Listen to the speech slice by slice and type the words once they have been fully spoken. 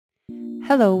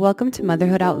Hello, welcome to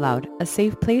Motherhood Out Loud, a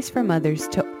safe place for mothers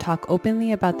to talk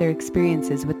openly about their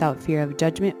experiences without fear of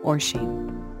judgment or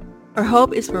shame. Our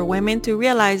hope is for women to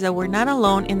realize that we're not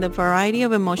alone in the variety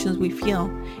of emotions we feel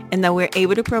and that we're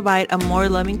able to provide a more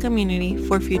loving community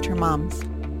for future moms.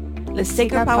 Let's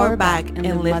take our power back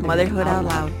and live motherhood out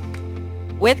loud.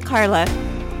 With Carla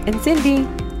and Cindy.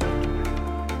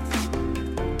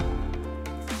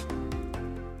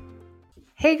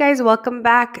 Hey guys, welcome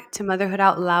back to Motherhood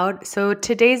Out Loud. So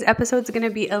today's episode is going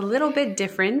to be a little bit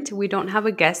different. We don't have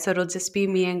a guest, so it'll just be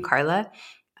me and Carla.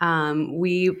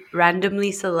 We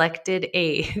randomly selected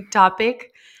a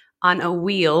topic on a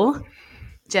wheel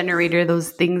generator, those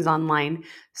things online.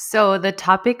 So the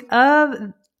topic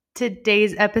of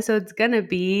today's episode is going to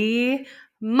be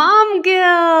mom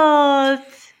guilt.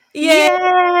 Yay!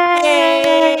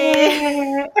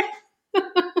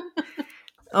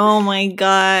 Oh my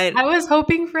God. I was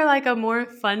hoping for like a more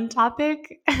fun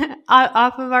topic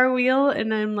off of our wheel.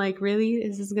 And I'm like, really?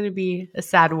 This is going to be a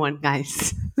sad one,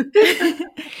 guys.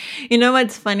 You know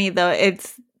what's funny though?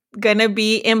 It's going to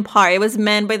be in part. It was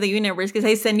meant by the universe because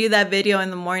I sent you that video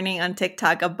in the morning on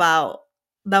TikTok about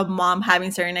the mom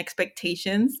having certain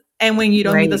expectations. And when you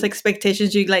don't meet those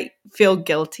expectations, you like feel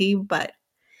guilty. But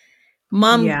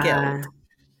mom guilt.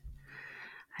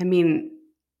 I mean,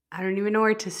 I don't even know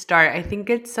where to start. I think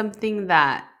it's something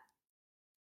that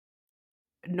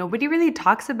nobody really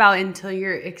talks about until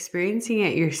you're experiencing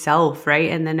it yourself,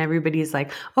 right? And then everybody's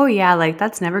like, oh yeah, like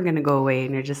that's never going to go away.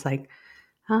 And you're just like,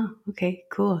 oh, okay,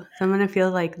 cool. So I'm going to feel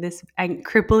like this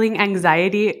crippling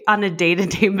anxiety on a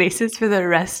day-to-day basis for the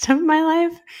rest of my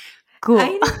life. Cool.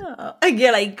 I know.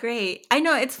 Yeah, like great. I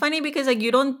know. It's funny because like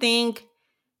you don't think,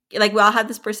 like we all have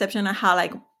this perception of how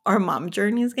like our mom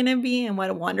journey is going to be and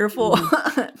what wonderful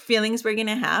feelings we're going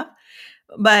to have.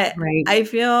 But I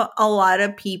feel a lot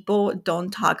of people don't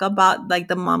talk about like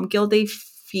the mom guilt they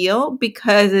feel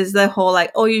because it's the whole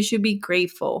like, oh, you should be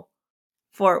grateful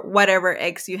for whatever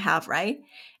ex you have, right?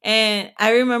 And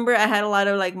I remember I had a lot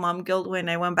of like mom guilt when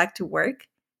I went back to work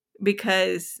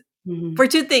because for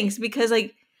two things, because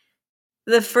like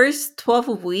the first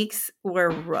 12 weeks were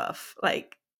rough.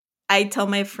 Like I tell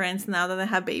my friends now that I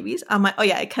have babies, I'm like, oh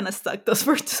yeah, I kind of sucked those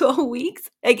first 12 weeks.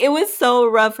 Like it was so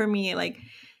rough for me, like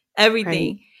everything.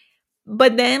 Right.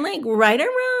 But then like right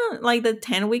around like the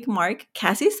 10-week mark,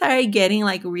 Cassie started getting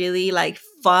like really like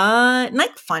fun,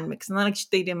 not fun mix, not like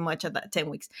they did much of that 10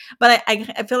 weeks. But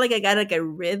I feel like I got like a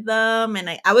rhythm and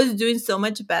I was doing so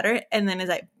much better. And then it's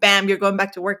like, bam, you're going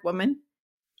back to work, woman.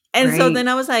 And so then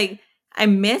I was like, I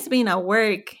miss being at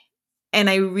work. And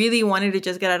I really wanted to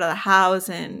just get out of the house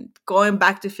and going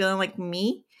back to feeling like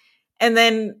me. And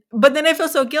then, but then I feel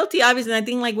so guilty, obviously. And I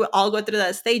think like we all go through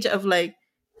that stage of like,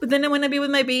 but then I want to be with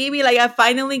my baby. Like I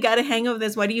finally got a hang of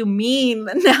this. What do you mean?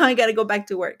 Now I got to go back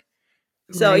to work.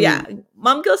 So yeah,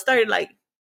 mom guilt started like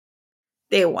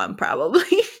day one probably.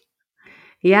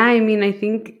 Yeah, I mean, I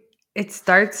think it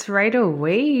starts right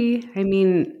away. I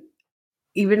mean,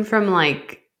 even from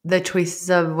like the choices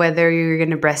of whether you're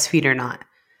going to breastfeed or not.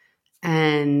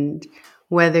 And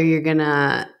whether you're going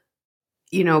to,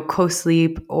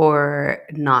 co-sleep or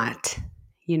not,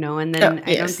 and then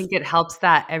I don't think it helps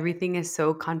that everything is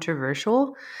so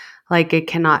controversial. Like it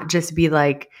cannot just be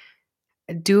like,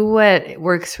 do what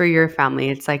works for your family.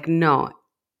 It's like, no,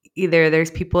 either there's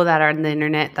people that are on the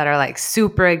internet that are like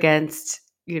super against,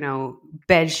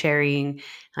 bed sharing,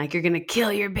 like you're going to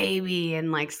kill your baby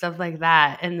and like stuff like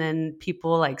that. And then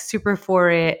people like super for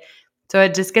it. So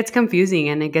it just gets confusing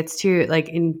and it gets to like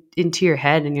into your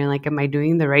head and you're like, am I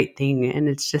doing the right thing? And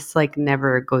it's just like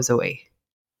never goes away.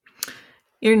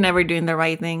 You're never doing the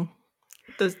right thing.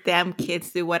 Those damn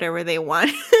kids do whatever they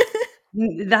want.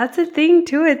 That's a thing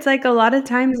too. It's like a lot of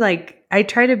times like I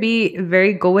try to be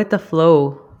very go with the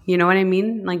flow. You know what I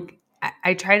mean? Like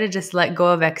I try to just let go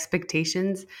of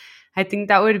expectations. I think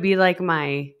that would be like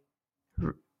my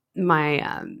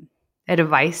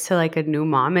advice to like a new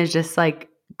mom is just like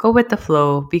go with the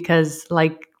flow because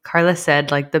like Carla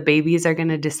said, like the babies are going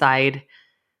to decide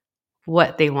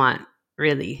what they want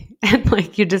really. And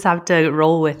like you just have to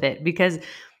roll with it because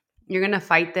you're going to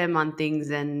fight them on things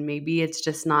and maybe it's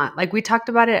just not like we talked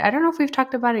about it. I don't know if we've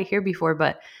talked about it here before,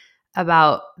 but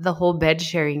about the whole bed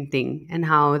sharing thing and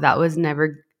how that was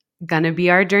never going to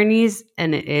be our journeys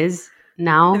and it is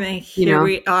now. And then here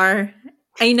we are.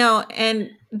 I know. And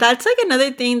that's like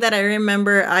another thing that I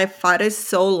remember I fought it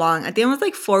so long. I think it was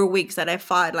like 4 weeks that I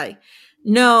fought like,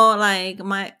 no, like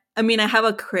I have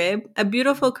a crib, a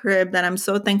beautiful crib that I'm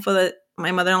so thankful that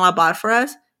my mother-in-law bought for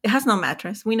us. It has no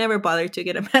mattress. We never bothered to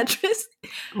get a mattress.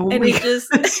 And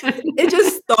it's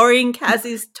just storing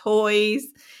Cassie's toys,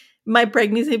 my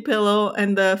pregnancy pillow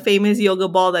and the famous yoga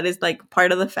ball that is like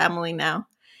part of the family now.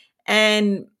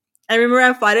 And I remember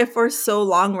I fought it for so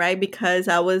long, right? Because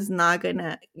I was not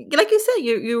gonna, like you said,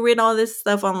 you read all this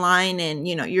stuff online, and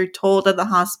you're told at the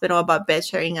hospital about bed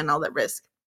sharing and all that risk,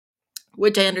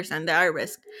 which I understand there are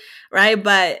risks, right?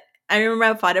 But I remember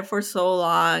I fought it for so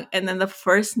long, and then the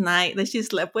first night that she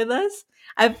slept with us,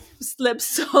 I slept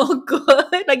so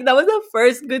good. Like that was the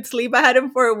first good sleep I had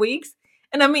in 4 weeks,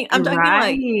 and I mean, I'm talking like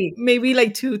Right. maybe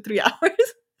like 2-3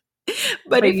 hours, but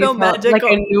But it you felt felt like a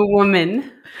magical. new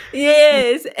woman.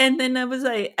 Yes. And then I was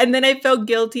like, and then I felt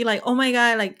guilty, like, oh my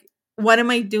God, like, what am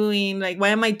I doing? Like, why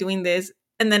am I doing this?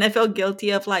 And then I felt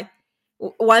guilty of like,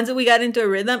 once we got into a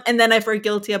rhythm, and then I felt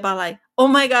guilty about like, oh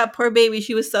my God, poor baby.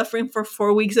 She was suffering for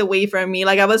 4 weeks away from me.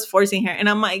 Like, I was forcing her. And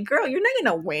I'm like, girl, you're not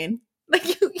going to win. Like,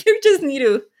 you just need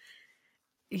to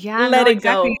Yeah, let no, it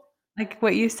exactly. go. Like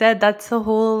what you said, that's the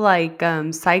whole like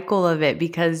cycle of it,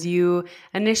 because you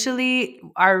initially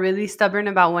are really stubborn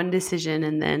about one decision,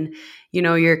 and then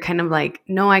you're kind of like,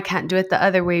 no, I can't do it the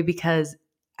other way because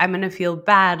I'm going to feel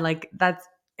bad. Like I'm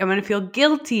going to feel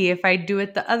guilty if I do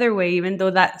it the other way, even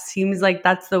though that seems like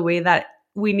that's the way that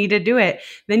we need to do it.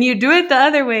 Then you do it the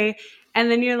other way, and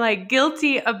then you're like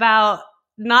guilty about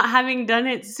not having done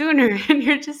it sooner, and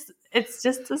it's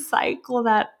just a cycle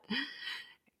that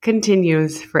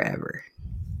continues forever.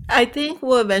 I think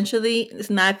we'll eventually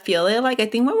not feel it. Like, I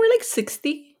think when we're like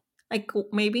 60, like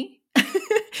maybe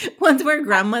once we're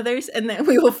grandmothers, and then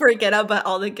we will forget about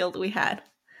all the guilt we had.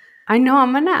 I know.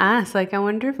 I'm gonna ask. Like, I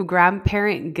wonder if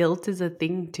grandparent guilt is a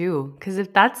thing too. Because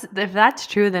if that's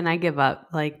true, then I give up.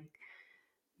 Like,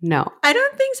 no. I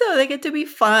don't think so. They get to be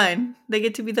fun. They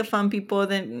get to be the fun people.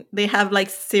 Then they have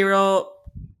like zero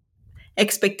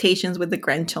expectations with the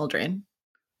grandchildren.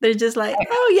 They're just like,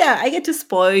 oh yeah, I get to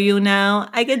spoil you now.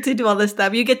 I get to do all this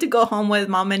stuff. You get to go home with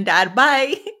mom and dad.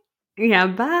 Bye. Yeah.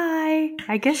 Bye.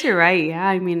 I guess you're right. Yeah.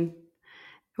 I mean,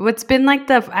 what's been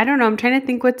like I don't know. I'm trying to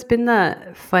think what's been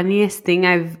the funniest thing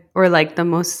or like the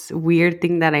most weird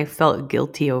thing that I felt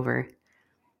guilty over.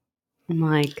 I'm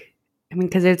like, I mean,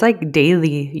 because it's like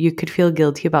daily. You could feel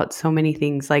guilty about so many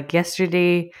things. Like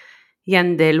yesterday,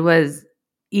 Yandel was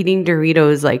eating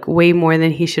Doritos like way more than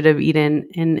he should have eaten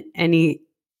in any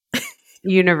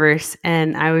universe.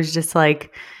 And I was just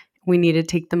like, we need to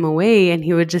take them away. And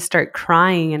he would just start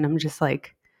crying. And I'm just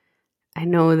like, I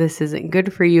know this isn't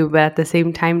good for you, but at the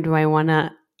same time, do I want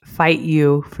to fight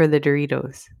you for the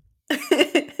Doritos?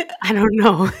 I don't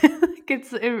know.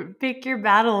 Like pick your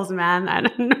battles, man. I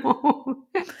don't know.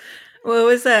 What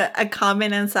was a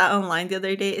comment I saw online the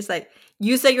other day? It's like,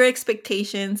 you set your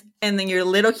expectations, and then your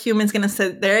little human's gonna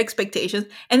set their expectations,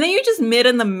 and then you're just mid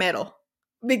in the middle,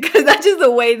 because that's just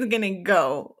the way it's gonna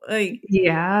go. Like,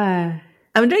 Yeah.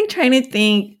 I'm like trying to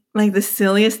think like the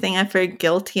silliest thing I feel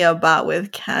guilty about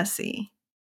with Cassie.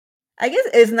 I guess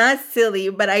it's not silly,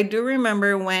 but I do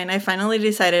remember when I finally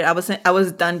decided I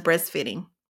was done breastfeeding,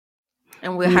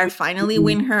 and we had finally Mhm.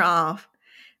 weaned her off.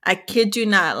 I kid you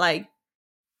not, like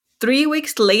 3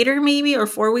 weeks later, maybe, or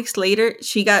 4 weeks later,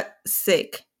 she got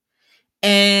sick.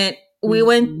 And we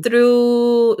went Mhm.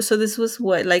 through, so this was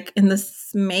what, like in the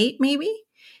May, maybe?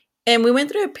 And we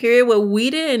went through a period where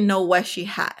we didn't know what she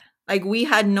had. Like, we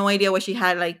had no idea what she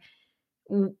had. Like,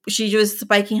 she was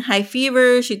spiking high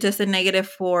fever. She tested negative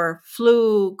for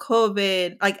flu,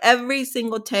 COVID, like every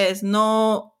single test.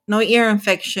 No ear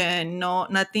infection, no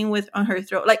nothing with on her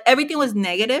throat. Like everything was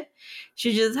negative.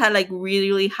 She just had like really,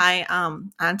 really high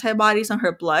antibodies on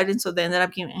her blood, and so they ended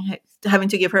up having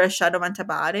to give her a shot of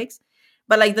antibiotics.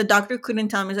 But like the doctor couldn't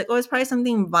tell me. He's like, oh, it's probably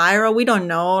something viral. We don't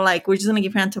know. Like we're just gonna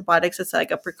give her antibiotics as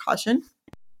like a precaution.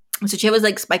 So she was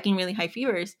like spiking really high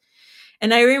fevers.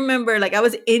 And I remember like I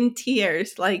was in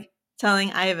tears, like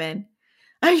telling Ivan,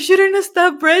 I shouldn't have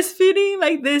stopped breastfeeding.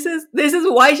 Like this is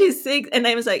why she's sick. And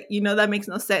I was like, that makes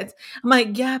no sense. I'm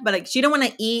like, yeah, but like she didn't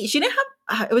want to eat. She didn't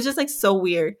have it was just like so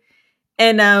weird.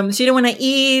 And she didn't want to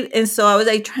eat. And so I was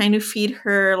like trying to feed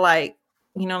her like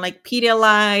like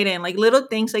Pedialyte and like little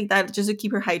things like that just to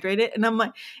keep her hydrated. And I'm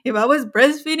like, if I was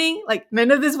breastfeeding, like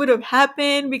none of this would have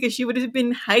happened because she would have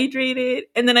been hydrated.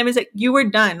 And then I was like, you were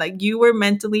done. Like you were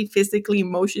mentally, physically,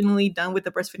 emotionally done with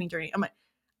the breastfeeding journey. I'm like,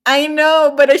 I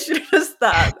know, but I should have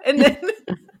stopped. And then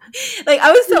like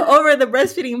I was so over the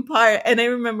breastfeeding part, and I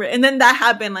remember, and then that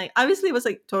happened. Like obviously it was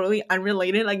like totally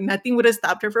unrelated. Like nothing would have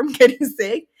stopped her from getting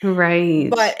sick. Right.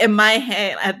 But in my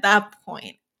head, at that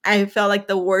point, I felt like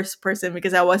the worst person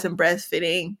because I wasn't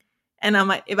breastfeeding. And I'm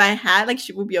like, if I had, like,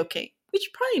 she would be okay. Which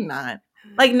probably not.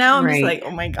 Like now I'm just Right. like, oh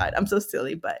my God, I'm so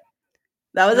silly. But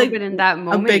That was No, like but in that a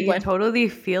moment, big you one. totally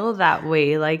feel that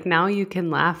way. Like now you can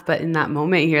laugh, but in that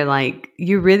moment, you're like,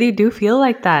 you really do feel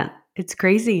like that. It's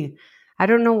crazy. I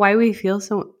don't know why we feel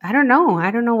so, I don't know.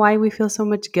 I don't know why we feel so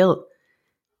much guilt.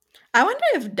 I wonder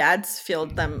if dads feel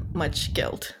them much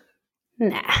guilt.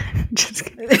 Nah, just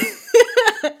kidding.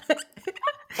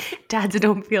 Dads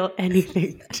don't feel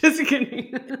anything. Just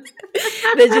kidding.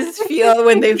 They just feel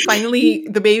when they finally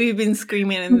the baby been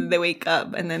screaming and then they wake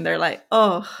up and then they're like,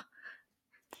 oh,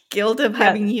 guilt of Yeah.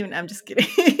 having you. And I'm just kidding.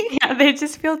 Yeah, they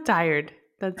just feel tired.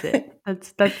 That's it.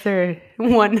 That's their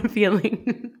one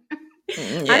feeling. I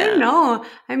don't Yeah. know.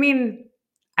 I mean,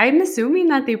 I'm assuming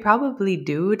that they probably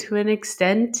do to an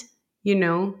extent, you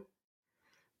know,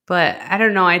 but I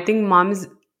don't know. I think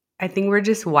we're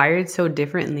just wired so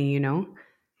differently, you know?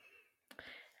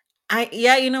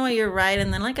 Yeah, you know what, you're right.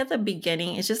 And then like at the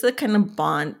beginning, it's just the kind of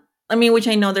bond. I mean, which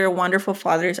I know there are wonderful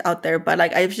fathers out there, but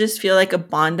like I just feel like a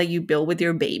bond that you build with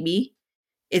your baby.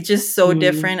 It's just so Mm.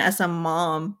 different as a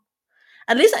mom.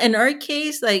 At least in our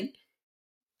case, like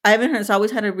Ivan has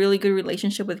always had a really good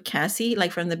relationship with Cassie,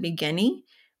 like from the beginning.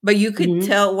 But you could Mhm.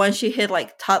 tell once she hit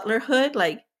like toddlerhood,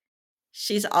 like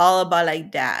she's all about like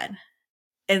dad.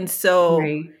 And so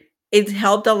Right. it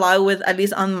helped a lot with at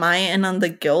least on my end on the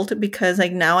guilt because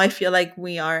like now I feel like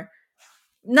we are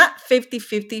not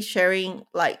 50-50 sharing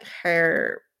like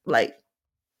her like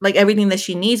everything that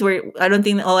she needs where I don't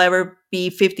think I'll ever be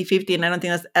 50-50 and I don't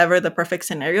think that's ever the perfect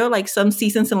scenario. Like some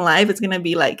seasons in life it's gonna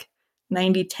be like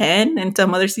 90-10 and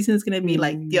some other seasons it's gonna be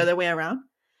like the Mm. other way around.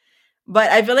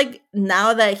 But I feel like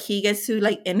now that he gets to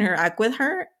like interact with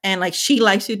her and like she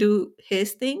likes to do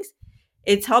his things,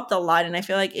 it's helped a lot. And I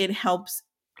feel like it helps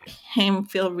him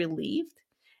feel relieved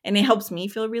and it helps me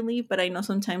feel relieved. But I know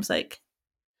sometimes like,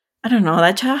 I don't know,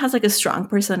 that child has like a strong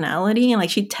personality and like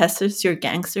she tests your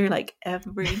gangster like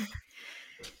every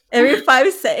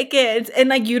 5 seconds. And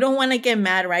like you don't want to get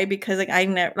mad, right? Because like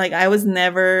I was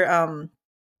never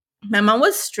my mom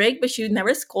was strict, but she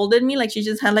never scolded me. Like she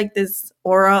just had like this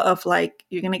aura of like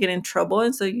you're gonna get in trouble,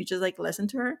 and so you just like listen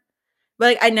to her. But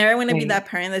like I never want to be Right. that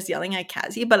parent that's yelling at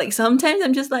Cassie. But like sometimes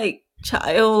I'm just like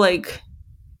child, like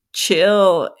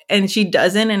chill, and she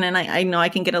doesn't, and then I know I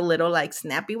can get a little like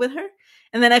snappy with her,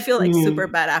 and then I feel like super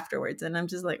Mm. bad afterwards, and I'm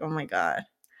just like oh my god,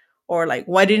 or like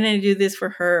why didn't I do this for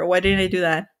her? Why didn't I do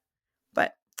that?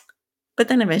 But but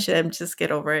then eventually I'm just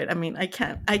get over it. I mean I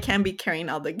can't be carrying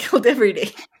all the guilt every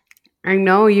day. I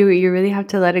know you really have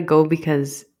to let it go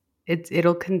because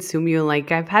it'll consume you.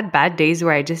 Like I've had bad days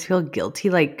where I just feel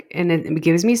guilty like and it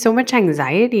gives me so much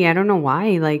anxiety. I don't know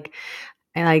why. Like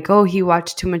and like, oh, he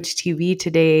watched too much TV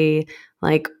today.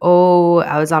 Like, oh,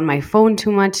 I was on my phone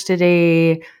too much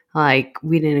today. Like,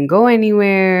 we didn't go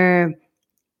anywhere.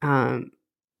 Um,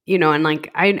 you know, and like,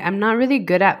 I'm not really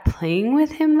good at playing with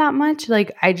him that much.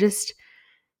 Like,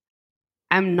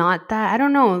 I'm not that, I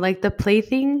don't know, like the play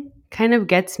thing kind of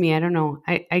gets me. I don't know.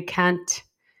 I can't,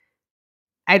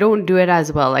 I don't do it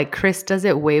as well. Like, Chris does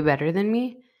it way better than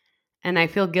me. And I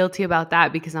feel guilty about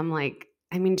that because I'm like,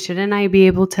 I mean, shouldn't I be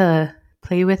able to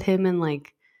play with him and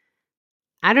like,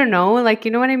 I don't know, like,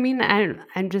 you know what I mean?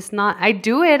 I'm just not I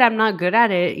do it, I'm not good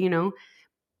at it, you know?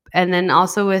 And then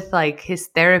also with, like, his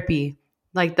therapy,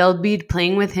 like, they'll be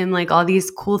playing with him, like, all these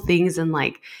cool things and,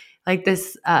 like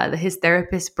this, his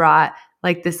therapist brought,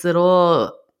 like, this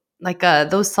little like,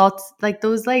 those salts like,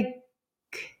 those, like,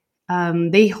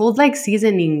 they hold, like,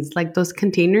 seasonings, like, those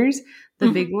containers, the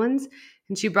big Mhm. ones,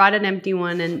 and she brought an empty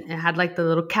one, and it had, like, the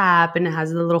little cap, and it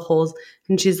has the little holes,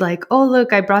 and she's like, "Oh,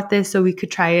 look, I brought this so we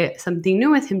could try it something new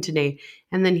with him today."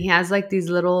 And then he has, like, these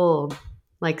little,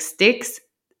 like, sticks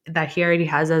that he already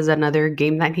has as another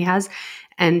game that he has,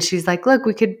 and she's like, "Look,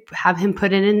 we could have him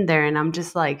put it in there," and I'm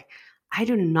just like, "I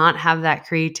do not have that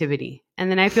creativity." And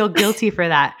then I feel guilty for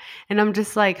that. And I'm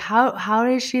just like, how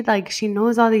is she like she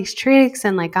knows all these tricks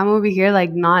and like I'm over here like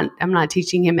I'm not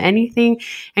teaching him anything.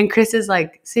 And Chris is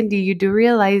like, Cindy, you do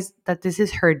realize that this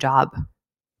is her job,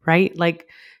 right? Like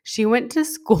she went to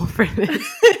school for this.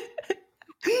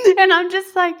 And I'm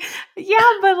just like,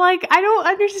 yeah, but like I don't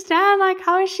understand. Like,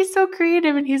 how is she so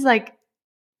creative? And he's like,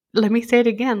 let me say it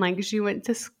again. Like she went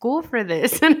to school for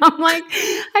this. And I'm like,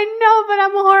 I know, but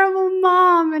I'm a horrible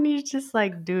mom. And he's just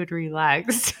like, dude,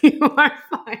 relax. You are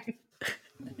fine.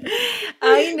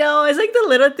 I know. It's like the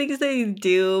little things they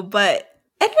do, but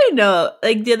I don't know.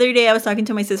 Like the other day I was talking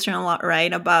to my sister-in-law,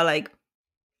 right, about like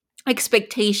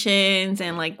expectations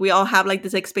and like we all have like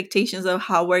these expectations of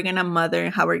how we're gonna mother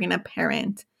and how we're gonna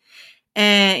parent.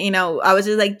 And I was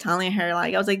just like telling her,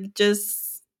 like, I was like,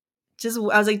 just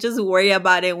I was like, just worry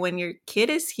about it when your kid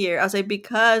is here. I was like,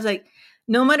 because like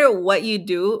no matter what you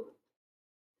do,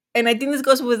 and I think this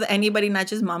goes with anybody, not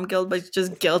just mom guilt, but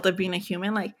just guilt of being a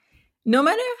human. Like, no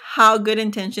matter how good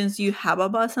intentions you have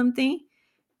about something,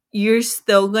 you're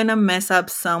still gonna mess up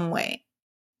some way,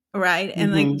 right?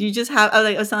 And like, Mm-hmm. you just have,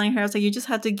 like I was telling her, I was like, you just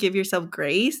have to give yourself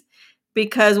grace,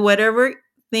 because whatever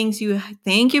things you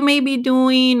think you may be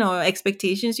doing or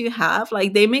expectations you have,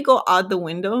 like they may go out the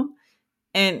window,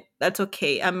 and that's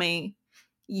okay. I mean,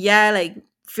 yeah, like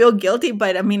feel guilty,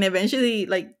 but I mean, eventually,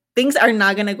 like things are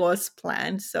not gonna go as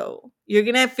planned. So you're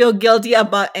gonna feel guilty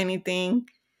about anything.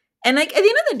 And like at the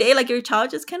end of the day, like your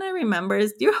child just kind of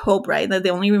remembers your hope, right? That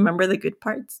they only remember the good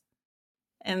parts,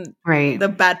 and Right. the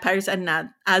bad parts are not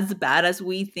as bad as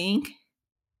we think.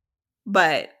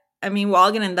 But I mean, we're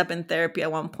all gonna end up in therapy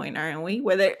at one point, aren't we?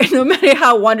 Whether no matter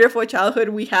how wonderful childhood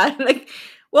we had, like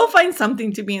we'll find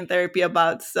something to be in therapy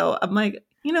about. So I'm like,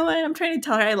 you know what? I'm trying to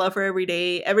tell her I love her every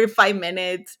day, every 5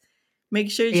 minutes.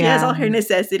 Make sure she has Yeah. all her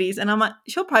necessities, and I'm like,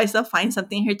 she'll probably still find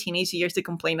something in her teenage years to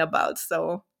complain about.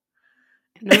 So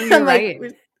No, you're I'm like,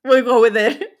 right. we'll go with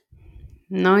it.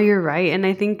 No, you're right. And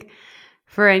I think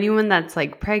for anyone that's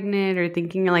like pregnant or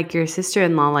thinking like your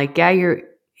sister-in-law, like, yeah,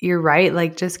 you're right.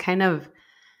 Like just kind of,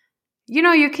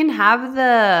 you can have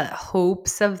the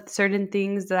hopes of certain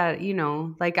things that,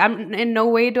 like I'm in no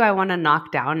way do I want to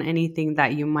knock down anything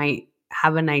that you might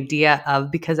have an idea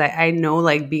of, because I know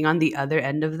like being on the other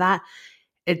end of that,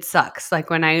 it sucks. Like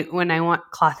when I want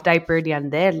cloth diapered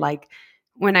Yandel, like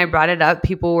when I brought it up,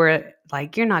 people were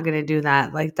like, "You're not gonna do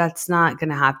that. Like that's not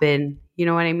gonna happen." You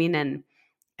know what I mean?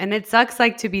 And it sucks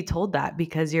like to be told that,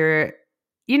 because you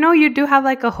do have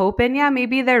like a hope, and yeah,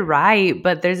 maybe they're right,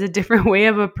 but there's a different way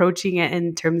of approaching it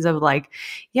in terms of like,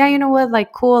 yeah, you know what,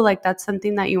 like cool, like that's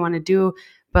something that you want to do,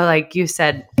 but like you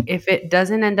said, if it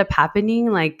doesn't end up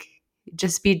happening, like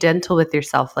just be gentle with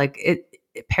yourself. Like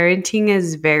parenting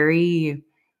is very,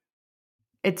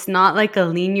 it's not like a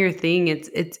linear thing.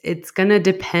 It's going to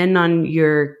depend on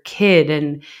your kid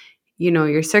and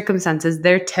your circumstances,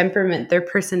 their temperament, their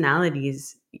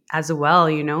personalities as well,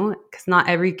 because not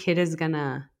every kid is going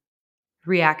to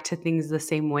react to things the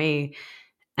same way,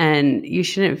 and you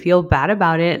shouldn't feel bad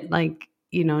about it. Like,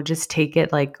 just take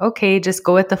it like, okay, just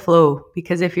go with the flow,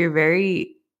 because if you're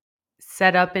very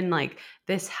set up in like,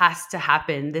 this has to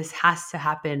happen,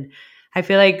 I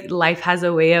feel like life has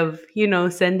a way of,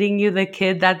 sending you the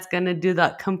kid that's going to do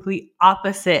the complete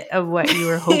opposite of what you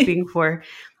were hoping for.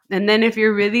 And then if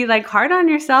you're really like hard on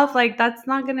yourself, like that's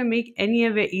not going to make any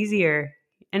of it easier,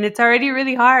 and it's already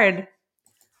really hard.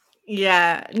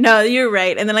 Yeah, no, you're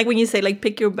right. And then like when you say like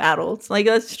pick your battles, like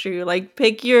that's true. Like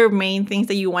pick your main things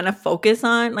that you want to focus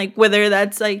on, like whether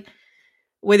that's like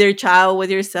with your child,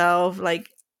 with yourself, like,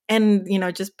 and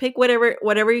just pick whatever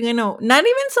you're gonna, not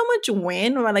even so much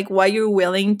win, or like what you're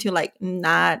willing to like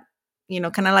not, kind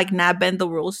of like not bend the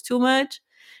rules too much,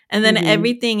 and then Mm-hmm.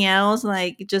 everything else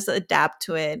like just adapt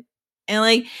to it. And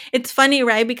like it's funny,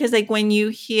 right? Because like when you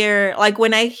hear, like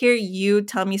when I hear you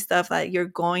tell me stuff that you're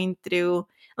going through,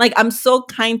 like I'm so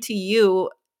kind to you,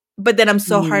 but then I'm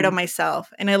so hard on Mm-hmm. myself.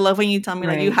 And I love when you tell me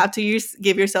like you Right. have to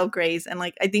give yourself grace. And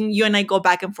like I think you and I go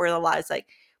back and forth a lot. It's like,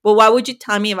 well, why would you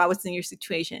tell me if I was in your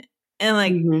situation? And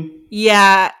like, Mm-hmm.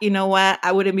 yeah, you know what?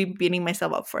 I wouldn't be beating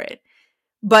myself up for it.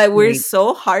 But we're Right.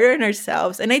 so hard on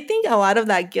ourselves. And I think a lot of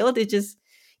that guilt is just,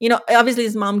 obviously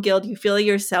it's mom guilt. You feel it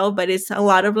yourself, but it's a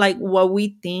lot of like what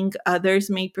we think others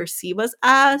may perceive us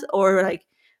as, or like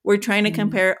we're trying to Mm-hmm.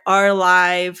 compare our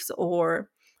lives or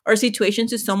our situation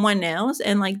to someone else.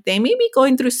 And like they may be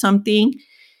going through something,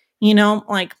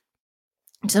 like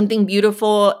something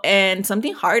beautiful and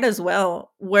something hard as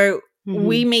well, where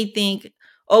we Mm-hmm. may think,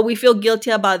 oh, we feel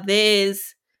guilty about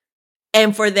this,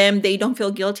 and for them they don't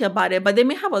feel guilty about it, but they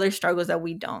may have other struggles that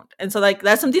we don't. And so like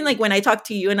that's something, like when I talk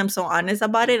to you and I'm so honest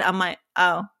about it, I'm like,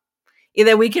 oh,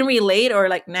 either we can relate, or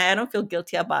like, nah, I don't feel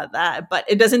guilty about that, but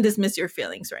it doesn't dismiss your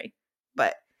feelings, right?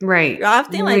 But you're Right.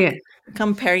 often No, yeah. like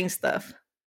comparing stuff.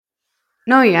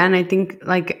 No, yeah. And I think,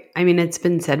 like, I mean, it's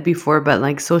been said before, but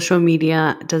like social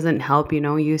media doesn't help.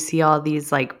 You see all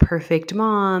these like perfect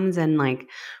moms and like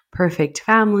perfect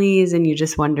families, and you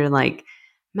just wonder, like,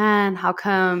 man, how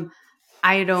come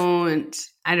I don't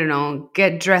know,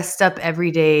 get dressed up every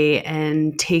day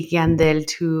and take Yandel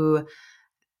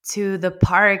to the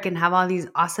park and have all these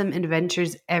awesome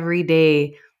adventures every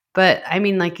day. But I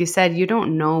mean, like you said, you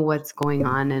don't know what's going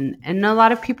on, and a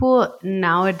lot of people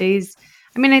nowadays,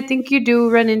 I mean, I think you do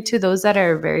run into those that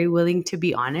are very willing to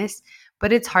be honest,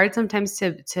 but it's hard sometimes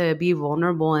to be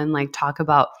vulnerable and like talk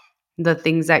about the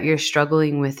things that you're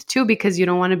struggling with too, because you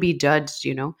don't want to be judged.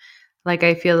 Like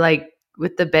I feel like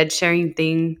with the bed sharing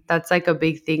thing, that's like a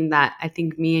big thing that I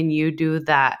think me and you do,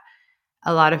 that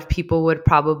a lot of people would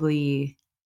probably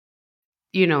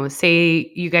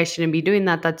say you guys shouldn't be doing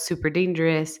that. That's super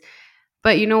dangerous.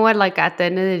 But you know what? Like at the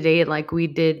end of the day, like we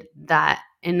did that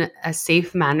in a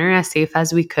safe manner, as safe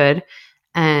as we could.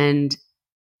 And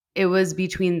it was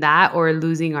between that or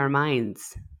losing our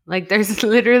minds. Like there's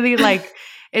literally like,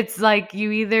 it's like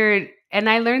you either, and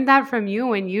I learned that from you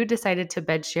when you decided to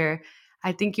bed share.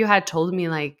 I think you had told me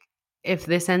like, if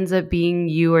this ends up being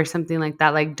you or something like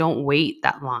that, like don't wait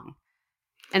that long.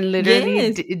 And literally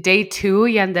Yes. day two,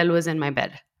 Yandel was in my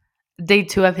bed. Day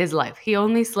two of his life. He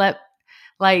only slept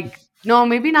like, no,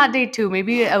 maybe not day two,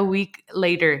 maybe a week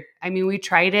later. I mean, we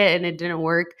tried it and it didn't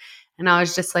work. And I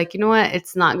was just like, you know what?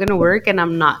 It's not going to work. And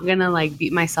I'm not going to like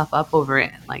beat myself up over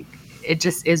it. Like, it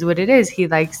just is what it is. He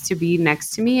likes to be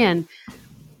next to me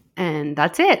and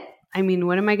that's it. I mean,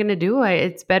 what am I going to do?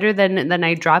 It's better than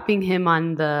I dropping him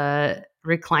on the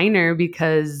recliner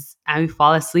because I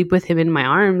fall asleep with him in my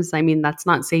arms. I mean, that's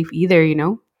not safe either.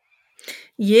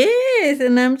 Yes,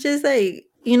 and I'm just like,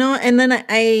 and then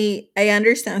I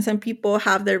understand some people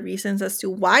have their reasons as to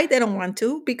why they don't want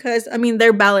to, because I mean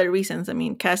they're valid reasons. I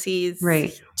mean, Cassie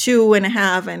Right. is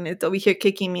 2.5 and it's over here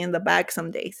kicking me in the back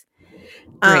some days.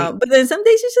 Right. But then some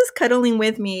days she's just cuddling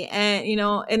with me, and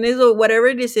and it's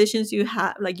whatever decisions you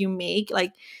have, like you make,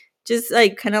 like just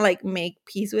like kind of like make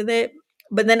peace with it.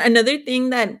 But then another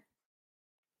thing that,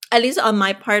 at least on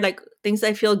my part, like things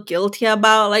I feel guilty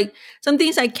about, like some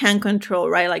things I can't control,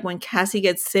 right? Like when Cassie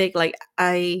gets sick, like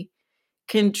I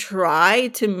can try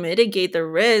to mitigate the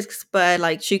risks, but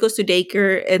like she goes to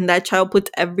daycare and that child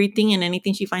puts everything and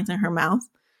anything she finds in her mouth,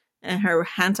 and her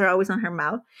hands are always on her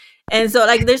mouth. And so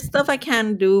like there's stuff I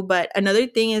can do, but another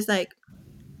thing is like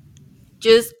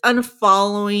just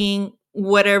unfollowing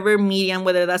whatever medium,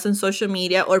 whether that's on social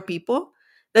media or people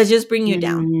that just bring you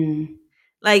down. Mm,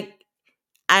 Like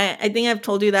I think I've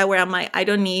told you that, where I'm like, I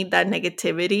don't need that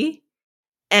negativity.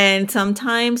 And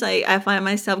sometimes I find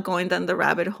myself going down the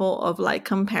rabbit hole of like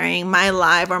comparing my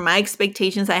life or my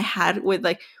expectations I had with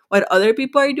like what other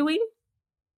people are doing.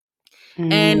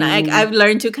 And I've mm,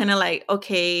 learned to kind of like,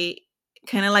 okay,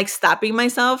 kind of like stopping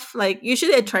myself. Like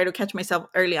usually I try to catch myself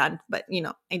early on, but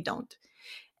I don't.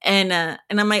 And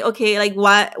I'm like, okay, like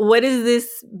what is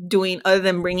this doing other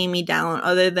than bringing me down,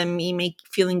 other than me make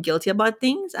feeling guilty about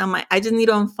things? I'm like, I just need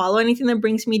to unfollow anything that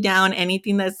brings me down,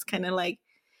 anything that's kind of like,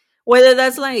 whether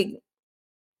that's like,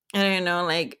 I don't know,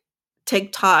 like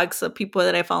TikToks of people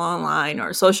that I follow online,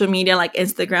 or social media like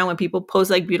Instagram when people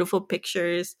post like beautiful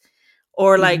pictures,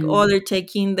 or like, oh, mhm. they're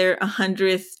taking their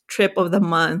 100th trip of the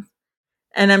month.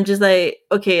 And I'm just like,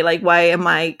 okay, like why am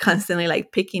I constantly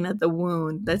like picking at the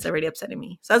wound that's already upsetting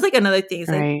me? So that's like another thing.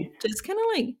 It's like Right. just kind of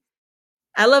like,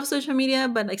 I love social media,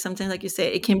 but like sometimes, like you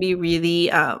say, it can be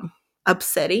really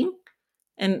upsetting.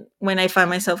 And when I find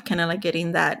myself kind of like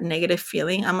getting that negative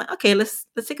feeling, I'm like, okay, let's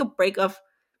take a break of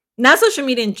not social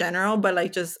media in general, but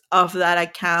like just of that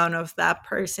account, of that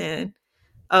person,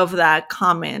 of that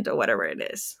comment, or whatever it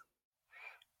is.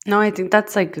 No, I think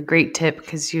that's like a great tip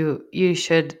because you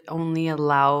should only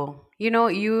allow,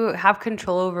 you have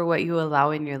control over what you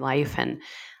allow in your life. And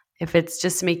if it's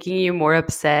just making you more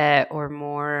upset or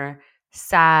more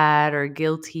sad or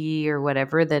guilty or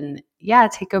whatever, then yeah,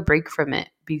 take a break from it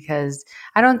because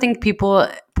I don't think people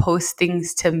post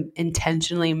things to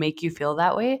intentionally make you feel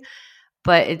that way,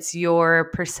 but it's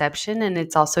your perception and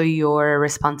it's also your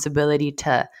responsibility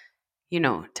to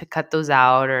cut those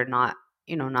out or not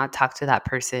talk to that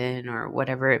person or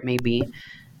whatever it may be.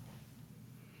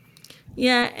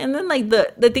 Yeah, and then like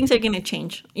the things are gonna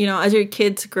change. As your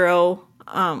kids grow,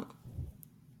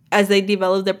 as they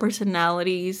develop their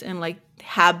personalities and like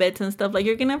habits and stuff, like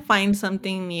you're gonna find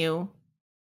something new,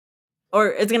 or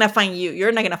it's gonna find you.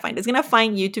 You're not gonna find it's gonna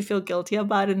find you to feel guilty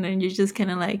about it, and then you're just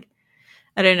kind of like,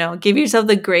 I don't know, give yourself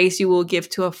the grace you will give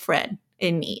to a friend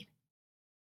in need.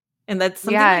 And that's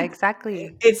something Yeah, like,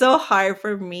 exactly. it's so hard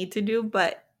for me to do,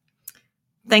 but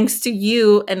thanks to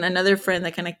you and another friend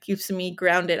that kind of keeps me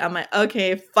grounded, I'm like,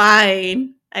 okay,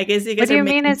 fine. I guess you What guys do are you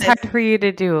mean making it's sense. hard for you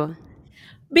to do?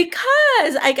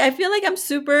 Because I feel like I'm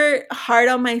super hard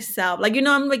on myself. Like,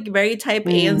 I'm like very type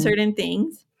A on Mm, certain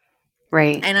things.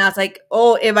 right. And I was like,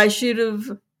 oh, if I should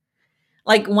have,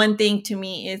 like, one thing to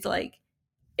me is like,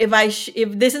 if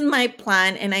this is my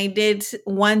plan and I did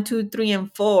 1, 2, 3,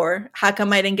 and 4, how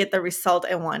come I didn't get the result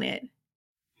I wanted?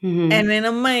 And Hmm. then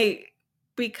I'm like,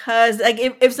 because like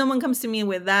if someone comes to me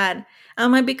with that,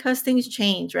 I'm like, because things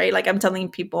change, right? Like I'm telling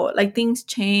people, like things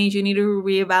change, you need to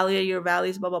reevaluate your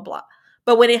values, blah blah blah.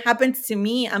 But when it happens to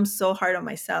me, I'm so hard on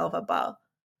myself about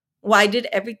why did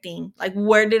everything, like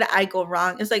where did I go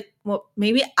wrong? It's like, well,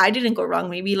 maybe I didn't go wrong,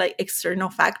 maybe like external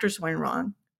factors went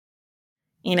wrong.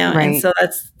 you know? And Right. so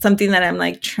that's something that I'm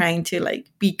like trying to like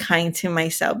be kind to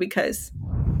myself because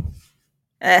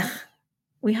eh,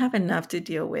 we have enough to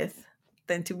deal with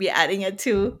than to be adding it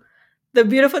to the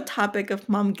beautiful topic of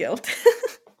mom guilt.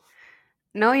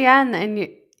 No, yeah, and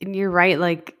you're right.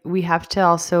 Like we have to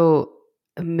also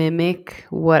mimic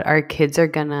what our kids are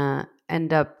gonna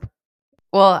end up.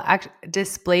 Well,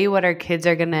 display what our kids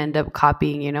are gonna end up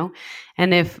copying.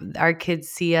 And if our kids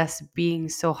see us being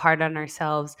so hard on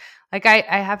ourselves, like I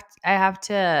have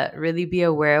to really be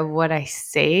aware of what I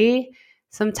say.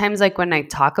 Sometimes, like when I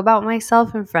talk about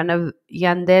myself in front of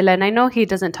Yandel, and I know he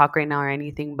doesn't talk right now or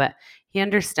anything, but he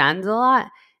understands a lot,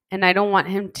 and I don't want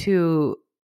him to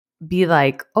be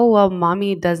like, oh, well,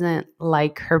 mommy doesn't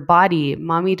like her body.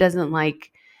 Mommy doesn't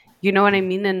like, you know what I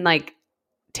mean? And like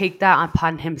take that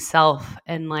upon himself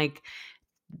and like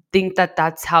think that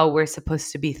that's how we're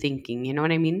supposed to be thinking. You know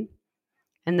what I mean?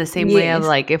 In the same way of Yes.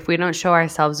 like, if we don't show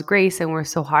ourselves grace and we're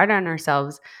so hard on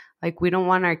ourselves, like we don't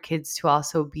want our kids to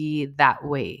also be that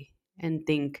way and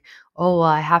think, oh, well,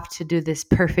 I have to do this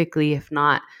perfectly. If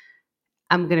not,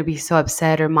 I'm going to be so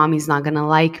upset or mommy's not going to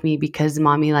like me because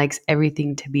mommy likes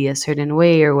everything to be a certain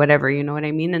way or whatever, you know what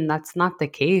I mean? And that's not the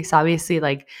case. Obviously,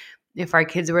 like if our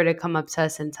kids were to come up to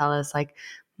us and tell us like,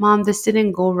 "Mom, this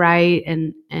didn't go right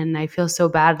and I feel so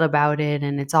bad about it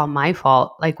and it's all my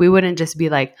fault." Like we wouldn't just be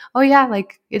like, "Oh yeah,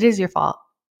 like it is your fault."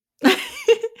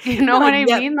 You know You're what like, I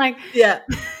yep. mean? Like Yeah.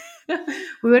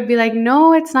 we would be like,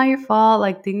 no, it's not your fault.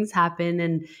 Like things happen,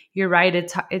 and you're right.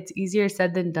 It's easier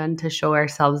said than done to show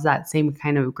ourselves that same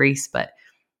kind of grace. But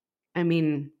I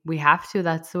mean, we have to.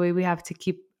 That's the way we have to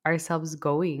keep ourselves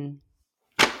going.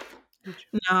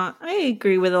 No, I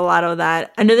agree with a lot of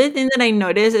that. Another thing that I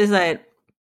noticed is that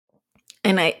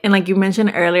and like you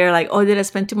mentioned earlier, like, oh, did I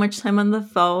spend too much time on the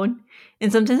phone?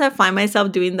 And sometimes I find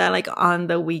myself doing that like on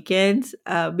the weekends,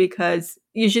 because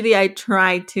usually I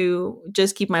try to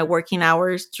just keep my working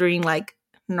hours during like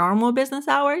normal business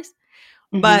hours.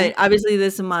 Mm-hmm. But obviously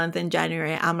this month in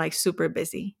January, I'm like super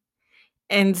busy.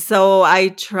 And so I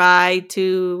try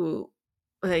to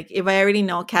like if I already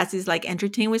know Cassie's like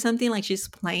entertained with something, like she's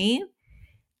playing,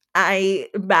 I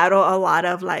battle a lot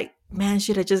of like, man,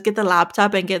 should I just get the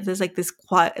laptop and get this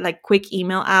quick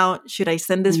email out? Should I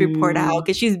send this report out? Mm,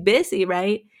 Because she's busy,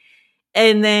 right?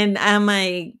 And then I'm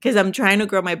like, because I'm trying to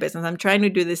grow my business, I'm trying to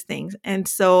do these things. And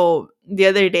so the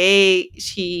other day,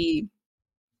 she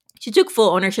took full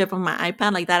ownership of my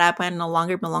iPad. Like that iPad no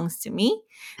longer belongs to me.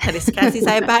 That is Cassie's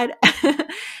iPad.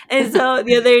 And so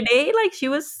the other day, like she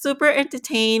was super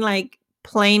entertained, like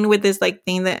playing with this like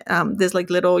thing that this like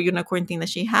little unicorn thing that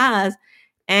she has.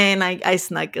 And I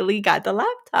snuggly got the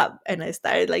laptop and I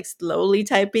started like slowly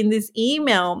typing this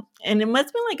email. And it must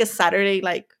have been like a Saturday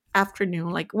like afternoon.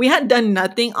 Like we had done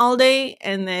nothing all day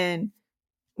and then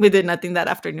we did nothing that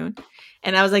afternoon.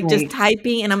 And I was like just right.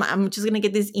 typing and I'm just gonna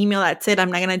get this email that said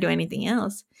I'm not gonna do anything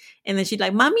else. And then she's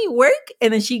like, Mommy, work.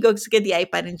 And then she goes to get the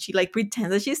iPad and she like pretends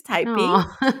that she's typing.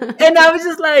 Oh. And I was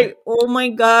just like, oh my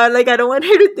God, like I don't want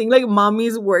her to think like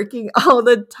mommy's working all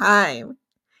the time.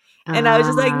 And I was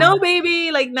just like, no, Ah,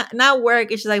 baby, like not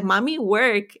work. And she's like, Mommy,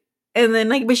 work. And then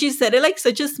like, but she said it like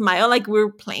such a smile, like we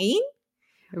were playing.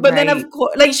 But then of right.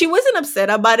 course, like she wasn't upset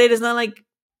about it. It's not like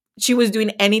she was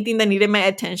doing anything that needed my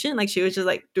attention. Like she was just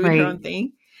like doing her Right. own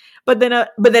thing. But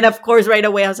then of course right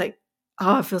away I was like,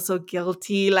 oh, I feel so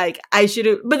guilty. Like I should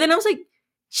have. But then I was like,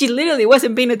 she literally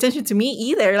wasn't paying attention to me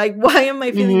either. Like why am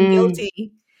I feeling Mm-hmm.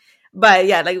 guilty? But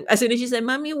yeah, like as soon as she said,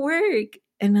 "Mommy, work,"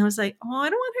 and I was like, oh, I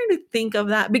don't want her to think of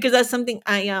that because that's something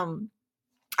I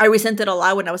resented a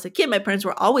lot when I was a kid. My parents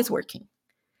were always working.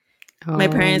 My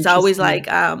Oh, parents always interesting.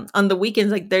 like on the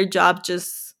weekends, like their job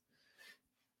just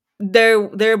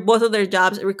their both of their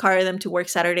jobs require them to work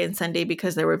Saturday and Sunday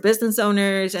because they were business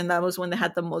owners and that was when they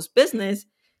had the most business.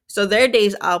 So their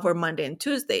days off were Monday and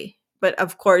Tuesday. But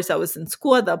of course I was in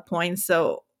school at that point,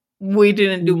 so we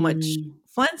didn't do much Mm.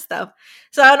 fun stuff.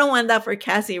 So I don't want that for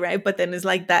Cassie, right? But then it's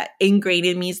like that ingrained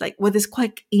in me. It's like, well, this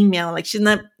quick email, like she's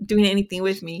not doing anything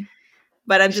with me.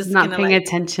 But I'm She's just not gonna paying like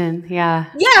attention. Yeah.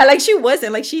 yeah, like she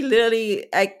wasn't. Like she literally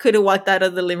I could have walked out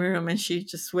of the living room and she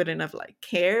just wouldn't have like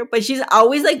cared. But she's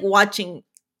always like watching.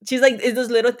 She's like, it's those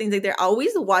little things like they're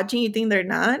always watching, you think they're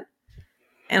not.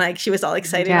 And like she was all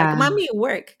excited, like, Yeah. Mommy,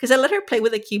 work. Because I let her play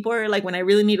with the keyboard, like when I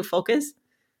really need to focus.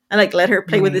 I like let her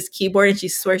play with Right. this keyboard and she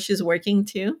swears she's working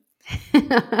too.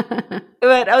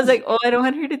 But I was like, oh, I don't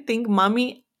want her to think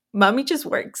mommy just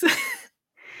works.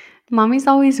 Mommy's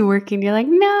always working. You're like,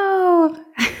 no.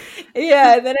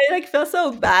 Yeah, then I like feel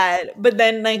so bad. But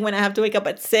then like when I have to wake up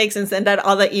at 6 and send out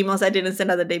all the emails I didn't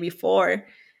send out the day before,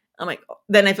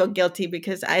 then I feel guilty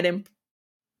because I didn't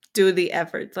do the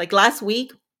efforts. Like last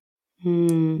week,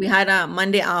 Mm. We had a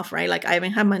Monday off, right? Like I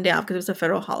even had Monday off because it was a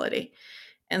federal holiday.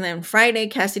 And then Friday,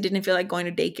 Cassie didn't feel like going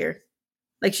to daycare.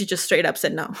 Like she just straight up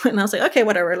said no. And I was like, okay,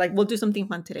 whatever. Like we'll do something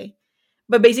fun today.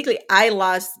 But basically, I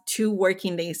lost 2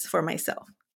 working days for myself.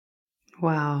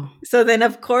 Wow. So then,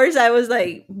 of course, I was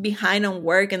like behind on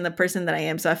work and the person that I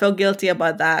am. So I felt guilty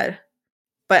about that.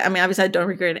 But I mean, obviously, I don't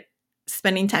regret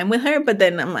spending time with her. But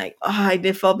then I'm like, oh, I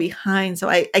did fall behind. So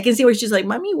I can see where she's like,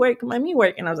 mommy, work, mommy,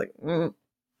 work. And I was like,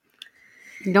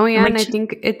 No, I'm yeah, and like, I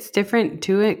think it's different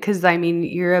to it because I mean,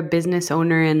 you're a business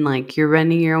owner and like you're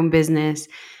running your own business.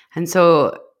 And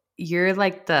so you're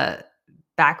like the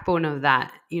backbone of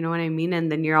that. You know what I mean?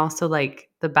 And then you're also like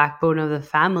the backbone of the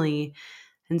family.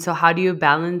 And so, how do you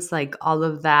balance like all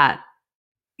of that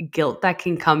guilt that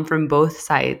can come from both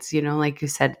sides? You know, like you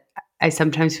said, I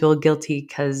sometimes feel guilty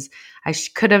because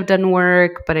could have done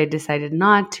work, but I decided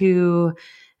not to.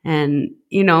 And,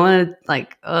 you know,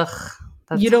 like, ugh,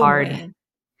 you that's don't hard. win.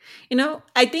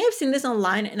 I think I've seen this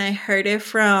online and I heard it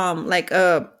from like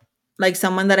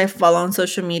someone that I follow on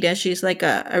social media. She's like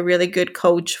a really good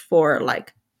coach for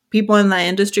like people in that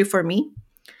industry for me.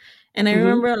 And I Hmm.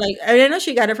 remember like I don't know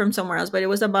she got it from somewhere else, but it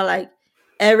was about like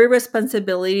every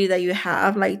responsibility that you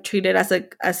have, like treat it as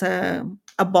a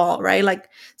ball, right? Like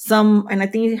some and I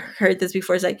think you heard this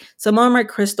before, it's like some of them are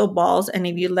crystal balls, and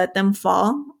if you let them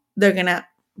fall, they're gonna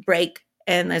break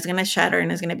and it's gonna shatter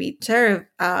and it's gonna be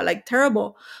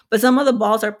terrible. But some of the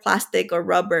balls are plastic or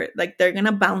rubber, like they're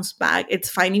gonna bounce back. It's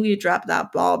fine if you drop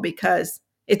that ball because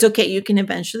it's okay, you can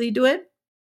eventually do it.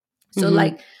 So Hmm.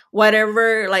 like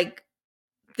whatever like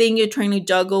thing you're trying to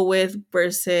juggle with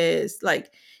versus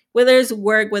like whether it's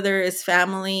work, whether it's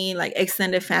family, like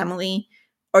extended family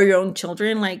or your own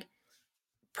children, like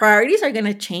priorities are going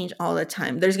to change all the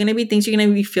time. There's going to be things you're going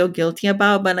to be feel guilty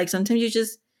about, but like sometimes you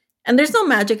just and there's no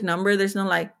magic number. There's no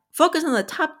like focus on the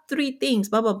top 3 things,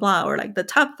 blah blah blah, or like the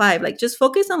top 5. Like just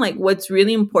focus on like what's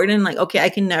really important. Like okay, I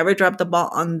can never drop the ball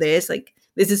on this. Like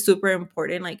this is super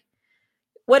important. Like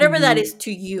whatever that Hmm. is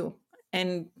to you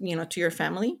and to your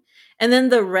family, and then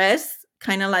the rest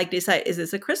kind of like decide, is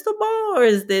this a crystal ball or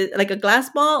is this like a glass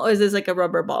ball or is this like a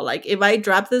rubber ball? Like if I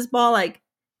drop this ball, like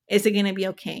is it gonna be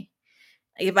okay?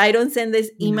 If I don't send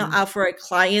this email Yeah. out for a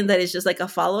client that is just like a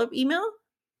follow-up email,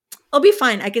 I'll be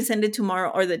fine. I can send it tomorrow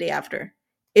or the day after.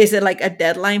 Is it like a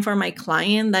deadline for my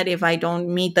client that if I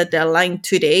don't meet the deadline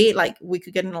today, like we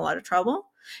could get in a lot of trouble?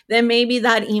 Then maybe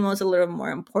that email is a little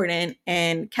more important.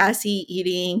 And Cassie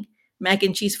eating mac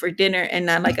and cheese for dinner and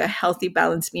not like a healthy,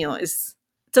 balanced meal is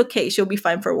it's okay. She'll be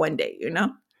fine for one day, you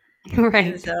know? And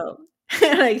Right. so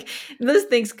like those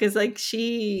things, because like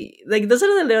she like those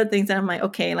are the little things that I'm like,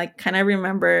 okay, like kind of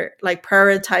remember, like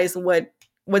prioritize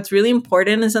what's really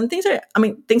important. And some things are, I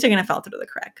mean, things are gonna fall through the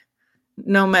crack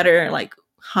no matter like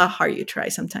how hard you try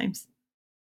sometimes.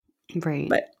 Right.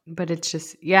 But But it's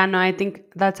just, yeah, no, I think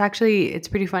that's actually, it's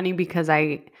pretty funny because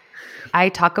I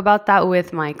talk about that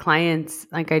with my clients.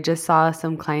 Like I just saw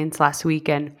some clients last week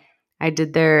and I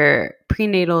did their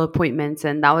prenatal appointments,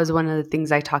 and that was one of the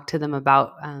things I talked to them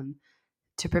about,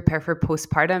 to prepare for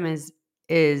postpartum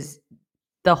is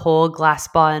the whole glass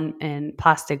ball and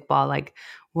plastic ball. Like,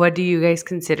 what do you guys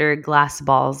consider glass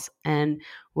balls and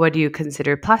what do you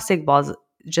consider plastic balls?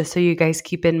 Just so you guys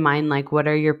keep in mind, like, what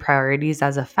are your priorities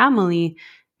as a family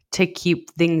to keep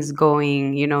things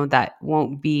going, that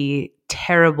won't be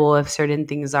terrible if certain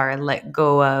things are let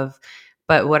go of.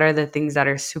 But what are the things that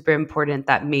are super important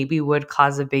that maybe would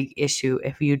cause a big issue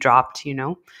if you dropped?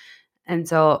 And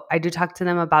so I do talk to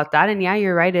them about that. And yeah,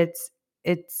 you're right.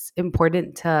 It's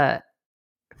important to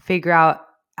figure out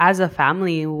as a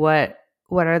family what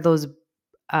are those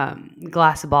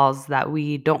glass balls that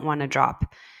we don't want to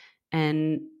drop.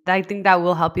 And I think that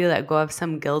will help you let go of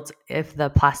some guilt if the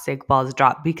plastic balls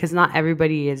drop, because not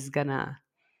everybody is gonna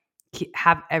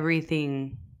have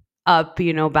everything up,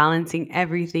 balancing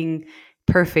everything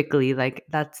perfectly. Like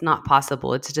that's not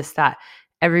possible. It's just that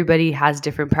everybody has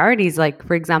different priorities. Like,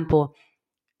 for example,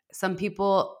 some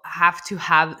people have to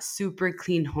have super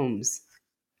clean homes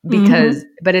mm-hmm.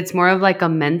 but it's more of like a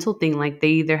mental thing. Like they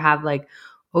either have like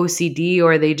OCD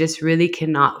or they just really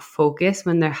cannot focus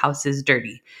when their house is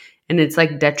dirty. And it's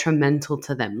like detrimental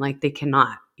to them. Like they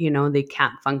cannot, they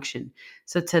can't function.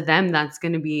 So to them, that's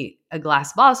going to be a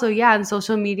glass ball. So yeah, on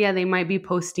social media, they might be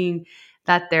posting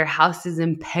that their house is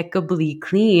impeccably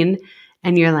clean.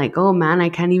 And you're like, oh man, I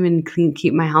can't even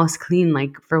keep my house clean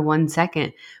like for 1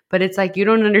 second. But it's like you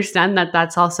don't understand that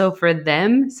that's also for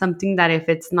them something that if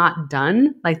it's not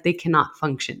done, like they cannot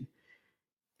function.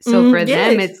 So for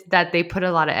them, Yes. it's that they put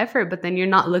a lot of effort, but then you're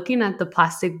not looking at the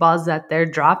plastic balls that they're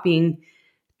dropping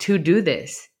to do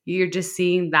this. You're just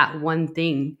seeing that one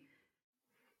thing.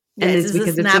 And Yes, it's it's a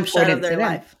because it's snapshot of important to their them.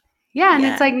 life. Yeah, and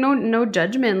it's Yeah. like no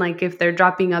judgment. Like if they're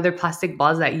dropping other plastic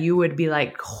balls that you would be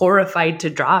like horrified to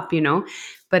drop,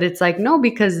 But it's like no,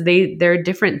 because they're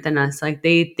different than us. Like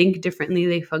they think differently,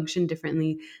 they function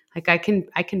differently. Like I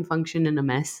can function in a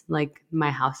mess. Like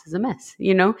my house is a mess.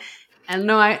 And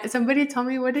no, somebody told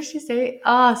me, what did she say?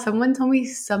 Someone told me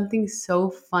something so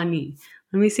funny.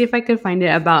 Let me see if I could find it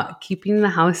about keeping the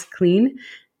house clean.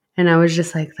 And I was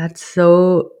just like,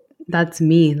 that's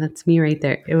me. That's me right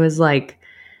there. It was like,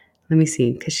 let me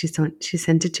see, because she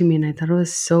sent it to me and I thought it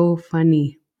was so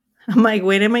funny. I'm like,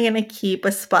 when am I gonna keep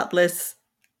a spotless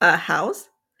house?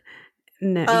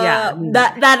 No, yeah,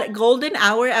 That golden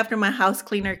hour after my house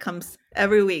cleaner comes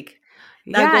every week.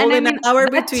 That yeah, and I golden mean hour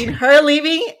between her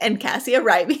leaving and Cassie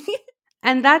arriving.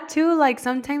 and that too, like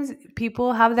sometimes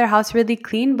people have their house really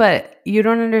clean, but you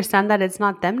don't understand that it's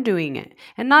not them doing it.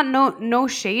 And not no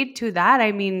shade to that.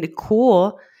 I mean,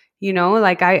 cool.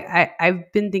 Like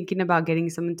I've been thinking about getting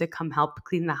someone to come help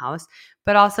clean the house.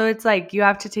 But also it's like you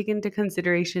have to take into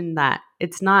consideration that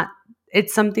it's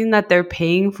something that they're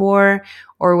paying for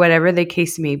or whatever the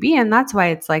case may be. And that's why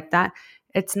it's like that.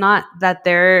 It's not that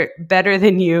they're better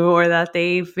than you or that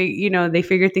they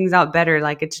figure things out better.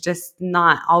 Like it's just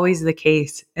not always the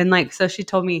case. And like so she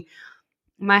told me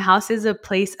my house is a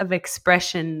place of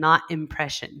expression, not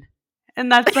impression. And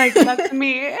that's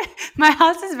me. My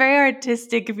house is very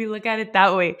artistic if you look at it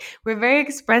that way. We're very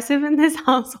expressive in this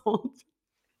household.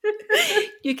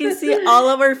 You can see all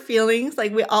of our feelings.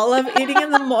 Like we all love eating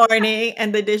in the morning,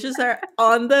 and the dishes are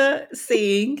on the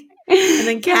sink. And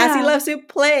then Cassie Yeah. loves to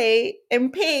play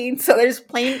and paint. So there's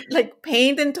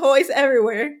paint and toys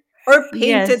everywhere, or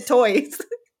painted Yes. toys.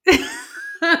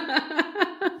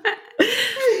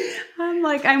 I'm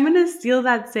like, I'm gonna steal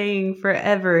that saying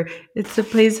forever. It's a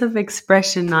place of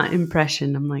expression, not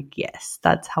impression. I'm like, yes,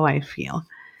 that's how I feel.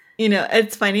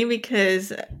 It's funny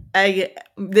because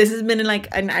this has been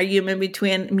like an argument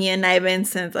between me and Ivan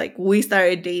since like we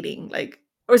started dating, like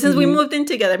or since we Hmm. moved in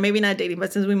together. Maybe not dating,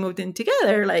 but since we moved in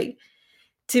together, like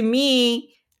to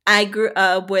me, I grew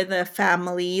up with a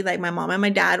family, like my mom and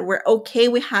my dad were okay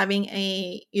with having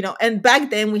and back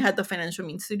then we had the financial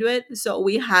means to do it. So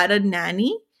we had a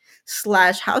nanny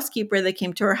slash housekeeper that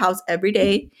came to our house every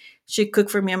day. She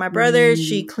cooked for me and my brother.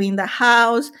 She Mm. cleaned the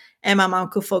house, and my mom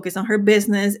could focus on her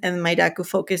business, and my dad could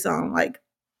focus on like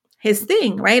his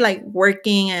thing, right? Like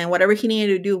working and whatever he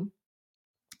needed to do.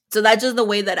 So that's just the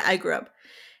way that I grew up.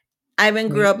 Ivan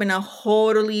grew Right. up in a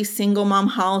totally single mom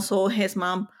household. His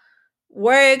mom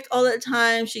worked all the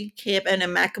time. She kept an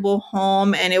immaculate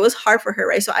home, and it was hard for her,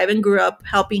 right? So Ivan grew up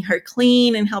helping her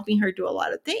clean and helping her do a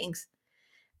lot of things.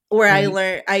 Where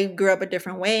Right. I grew up a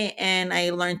different way, and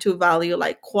I learned to value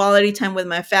like quality time with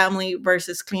my family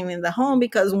versus cleaning the home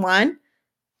because one,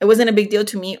 it wasn't a big deal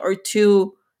to me, or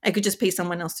two, I could just pay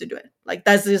someone else to do it. Like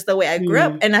that's just the way I grew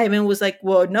up. Mm. And Ivan was like,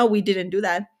 well, no, we didn't do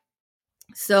that.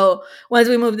 So once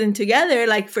we moved in together,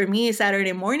 like for me,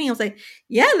 Saturday morning, I was like,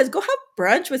 yeah, let's go have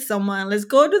brunch with someone. Let's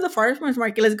go to the farmer's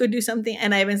market. Let's go do something.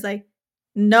 And Ivan's like,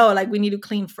 no, like we need to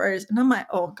clean first. And I'm like,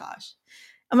 oh gosh.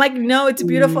 I'm like, no, it's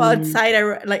beautiful Mm. outside.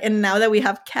 And now that we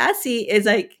have Cassie, it's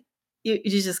like you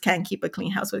just can't keep a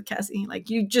clean house with Cassie. Like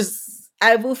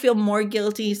I will feel more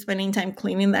guilty spending time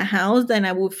cleaning the house than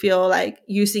I would feel like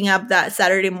using up that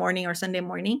Saturday morning or Sunday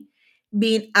morning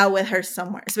being out with her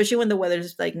somewhere, especially when the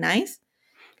weather's like nice.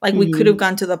 Like we could have Mhm.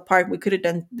 gone to the park, we could have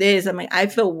done this. I mean, I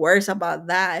feel worse about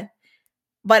that.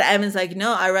 But Evan's like,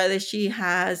 no, I'd rather she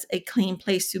has a clean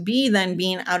place to be than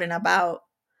being out and about.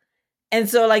 And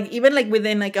so like even like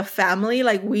within like a family,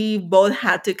 like we both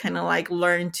had to kind of like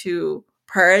learn to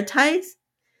prioritize.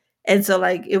 And so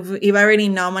like if I already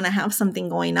know I'm gonna have something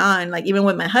going on, like even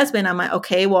with my husband, I'm like,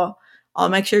 okay, well, I'll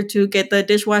make sure to get the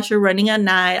dishwasher running at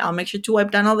night. I'll make sure to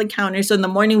wipe down all the counters. So in the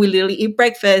morning we literally eat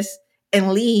breakfast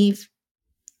and leave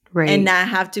and Right. not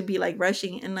have to be like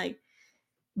rushing and like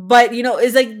but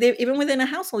it's like even within a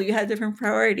household you have different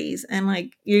priorities and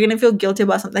like you're gonna feel guilty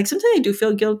about something. Like sometimes I do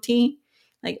feel guilty,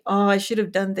 like oh I should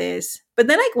have done this, but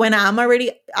then like when I'm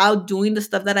already out doing the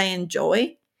stuff that I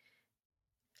enjoy,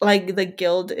 like the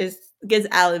guilt is gets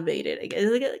elevated.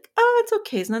 It's like oh it's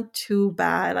okay, it's not too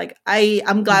bad. Like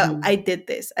I'm glad Mhm. I did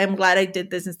this. I'm glad I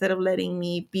did this instead of letting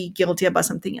me be guilty about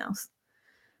something else.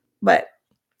 But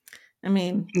I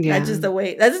mean, that's Yeah. just the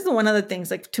way. That's just one of the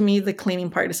things. Like to me, the cleaning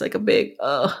part is like a big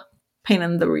pain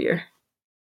in the rear.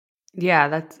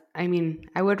 Yeah, I mean,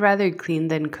 I would rather clean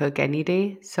than cook any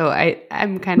day. So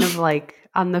I'm kind of like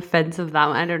on the fence of that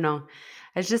one. I don't know.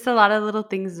 It's just a lot of little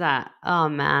things that, oh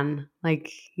man,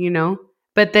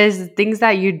 but there's things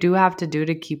that you do have to do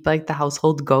to keep like the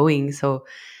household going. So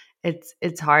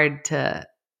it's hard to,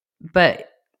 but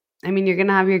I mean, you're going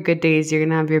to have your good days, you're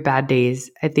going to have your bad days.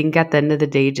 I think at the end of the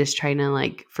day, just trying to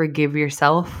like forgive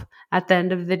yourself at the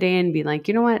end of the day and be like,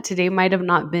 you know what, today might have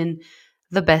not been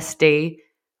the best day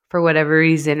for whatever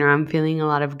reason, or I'm feeling a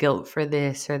lot of guilt for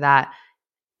this or that.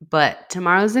 But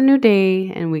tomorrow's a new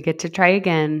day and we get to try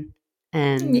again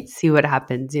and see what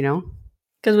happens, you know?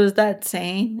 Because was that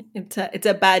saying? It's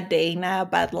a bad day, not a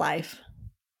bad life.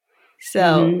 So,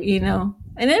 Mm-hmm.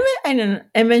 and then I don't know,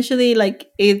 eventually, like,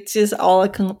 it's just all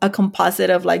a composite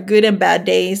of like good and bad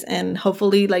days, and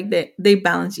hopefully, like, they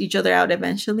balance each other out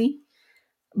eventually.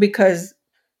 Because,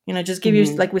 just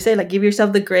Mm-hmm. like we say, like, give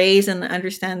yourself the grace and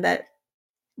understand that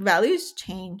values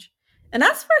change, and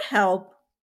ask for help,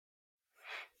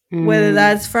 whether Mm-hmm.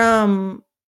 that's from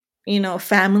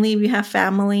family. We have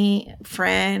family,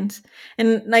 friends,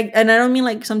 and like, and I don't mean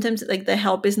like sometimes like the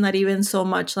help is not even so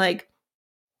much like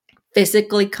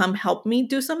physically come help me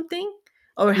do something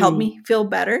or help Mm-hmm. me feel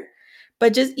better,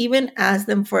 but just even ask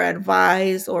them for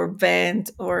advice or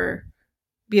vent or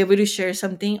be able to share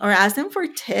something or ask them for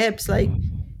tips like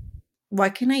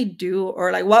what can I do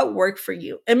or like what worked for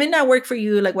you. It may not work for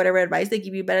you, like whatever advice they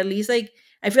give you, but at least like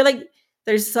I feel like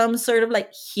there's some sort of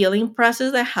like healing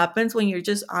process that happens when you're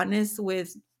just honest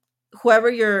with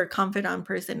whoever your confidant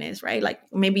person is, right? Like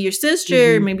maybe your sister,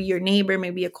 Mm-hmm. maybe your neighbor,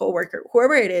 maybe a coworker,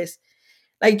 whoever it is.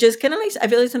 Like just kind of like I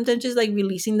feel like sometimes just like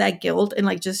releasing that guilt and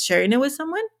like just sharing it with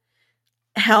someone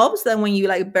helps. That when you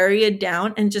like bury it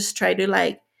down and just try to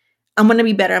like I'm gonna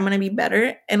be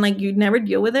better, and like you never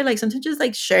deal with it. Like sometimes just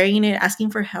like sharing it, asking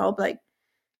for help, like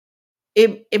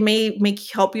it may make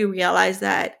help you realize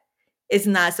that it's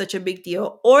not such a big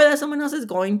deal, or that someone else is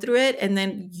going through it, and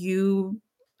then you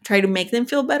try to make them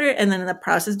feel better, and then in the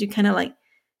process you kind of like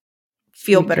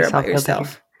feel Make better about yourself feel better.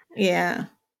 yourself. Yeah.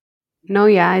 No,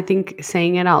 yeah, I think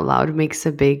saying it out loud makes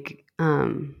a big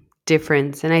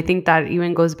difference. And I think that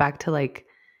even goes back to like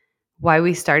why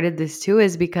we started this too,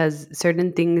 is because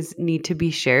certain things need to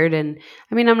be shared. And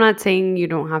I mean, I'm not saying you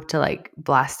don't have to like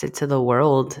blast it to the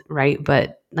world, right?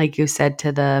 But like you said,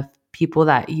 to the people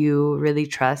that you really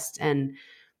trust and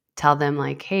tell them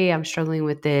like, hey, I'm struggling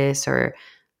with this, or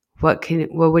what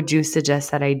would you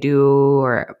suggest that I do,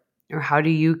 or how do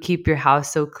you keep your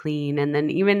house so clean? And then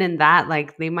even in that,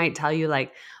 like they might tell you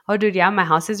like, oh dude, yeah, my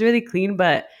house is really clean,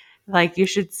 but like you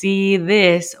should see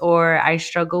this, or I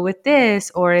struggle with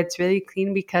this, or it's really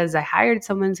clean because I hired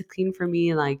someone to clean for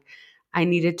me, like I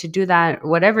needed to do that,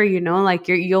 whatever, like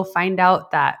you'll find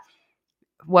out that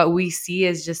what we see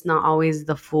is just not always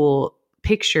the full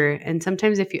picture. And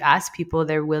sometimes if you ask people,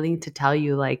 they're willing to tell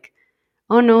you like,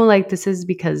 oh no, like this is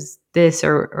because this,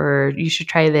 or you should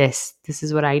try this, this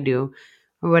is what I do,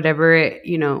 or whatever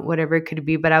whatever it could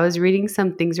be. But I was reading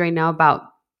some things right now about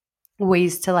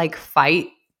ways to like fight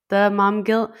the mom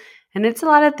guilt, and it's a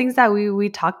lot of things that we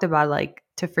talked about, like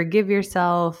to forgive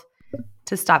yourself,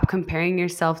 to stop comparing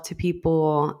yourself to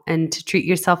people, and to treat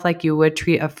yourself like you would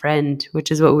treat a friend,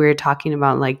 which is what we were talking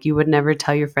about. Like you would never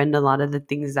tell your friend a lot of the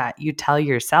things that you tell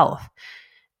yourself.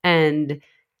 And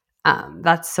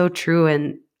that's so true.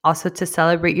 And also to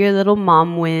celebrate your little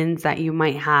mom wins that you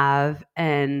might have.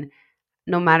 And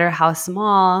no matter how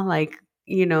small, like,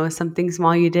 something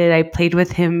small you did, I played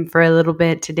with him for a little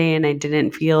bit today and I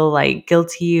didn't feel like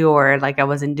guilty or like I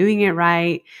wasn't doing it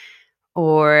right,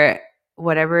 or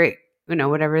whatever,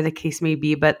 whatever the case may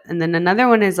be. But, and then another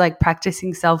one is like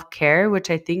practicing self care, which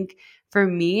I think for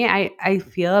me, I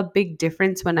feel a big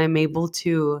difference when I'm able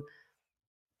to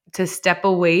step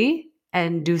away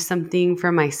and do something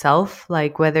for myself,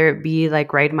 like whether it be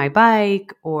like ride my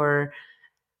bike or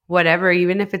whatever,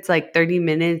 even if it's like 30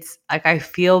 minutes, like I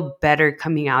feel better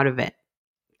coming out of it,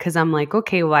 because I'm like,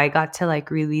 okay, well, I got to like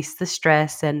release the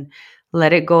stress and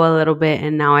let it go a little bit.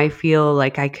 And now I feel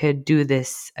like I could do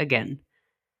this again.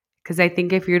 Because I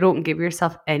think if you don't give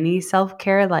yourself any self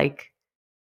care, like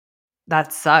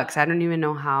that sucks. I don't even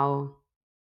know how.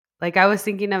 Like I was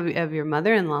thinking of your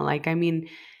mother in law. Like, I mean,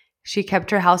 she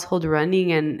kept her household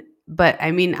running, but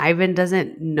I mean, Ivan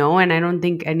doesn't know, and I don't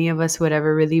think any of us would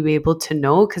ever really be able to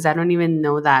know, because I don't even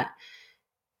know that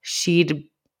she'd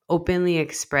openly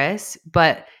express.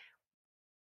 But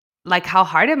like how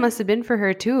hard it must have been for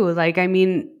her too. Like, I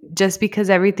mean, just because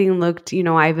everything looked,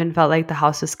 Ivan felt like the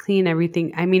house was clean,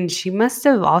 everything. I mean, she must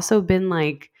have also been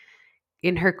like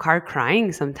in her car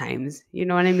crying sometimes. You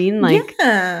know what I mean? Like,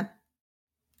 Yeah.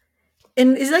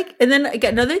 And it's like, and then like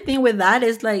another thing with that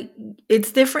is like,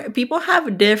 it's different. People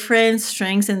have different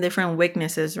strengths and different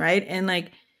weaknesses, right? And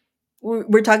like,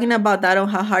 we're talking about that on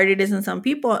how hard it is in some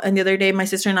people. And the other day, my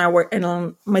sister-in-law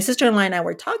and I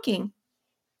were talking,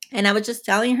 and I was just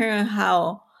telling her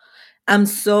how I'm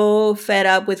so fed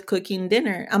up with cooking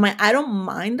dinner. I'm like, I don't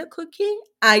mind the cooking.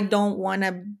 I don't want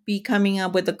to be coming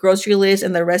up with the grocery list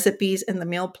and the recipes and the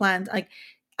meal plans. Like,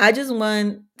 I just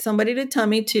want somebody to tell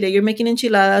me today you're making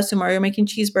enchiladas, tomorrow you're making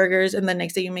cheeseburgers, and the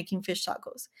next day you're making fish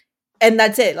tacos. And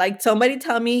that's it. Like, somebody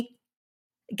tell me,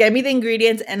 get me the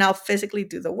ingredients, and I'll physically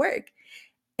do the work.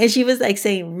 And she was like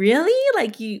saying, really?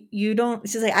 Like, you don't,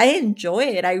 she's like, I enjoy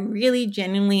it. I really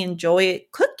genuinely enjoy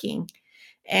it cooking.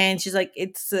 And she's like,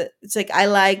 it's like I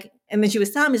like. And then she was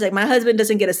telling me, she's like, my husband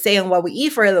doesn't get a say on what we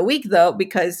eat for the week though,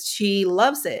 because she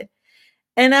loves it.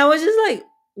 And I was just like,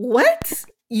 what?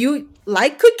 You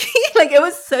like cooking? Like, it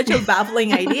was such a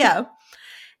baffling idea.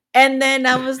 And then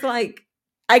I was like,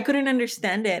 I couldn't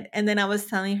understand it. And then I was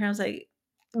telling her, I was like,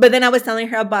 but then I was telling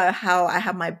her about how I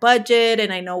have my budget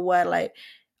and I know what like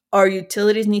our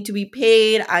utilities need to be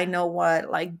paid. I know what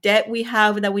like debt we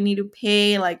have that we need to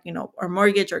pay, like, you know, our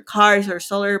mortgage or cars or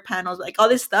solar panels, like all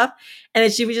this stuff. And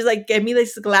then she would just like give me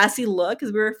this glassy look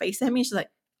because we were FaceTiming. She's like,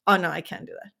 oh no, I can't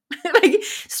do that. Like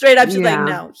straight up, she's like, Yeah.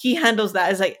 no, he handles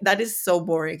that. It's like, that is so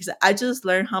boring because I just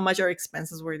learned how much our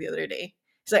expenses were the other day.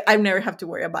 She's like, I never have to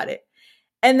worry about it.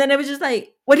 And then it was just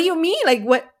like, what do you mean? Like,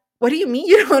 what do you mean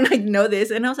you don't like know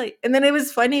this? And I was like, and then it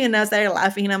was funny and I started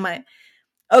laughing and I'm like,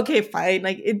 okay, fine.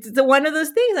 Like it's one of those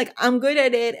things. Like I'm good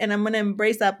at it, and I'm gonna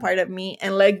embrace that part of me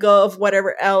and let go of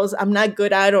whatever else I'm not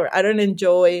good at or I don't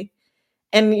enjoy.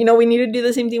 And you know, we need to do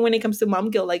the same thing when it comes to mom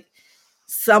guilt. Like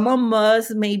some of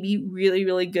us may be really,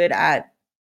 really good at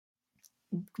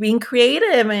being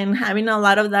creative and having a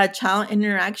lot of that child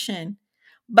interaction.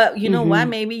 But you know what? Mm-hmm.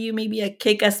 Maybe you may be a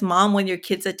kick-ass mom when your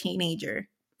kid's a teenager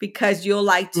because you'll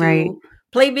like Right. to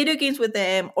play video games with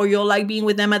them or you'll like being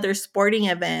with them at their sporting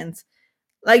events.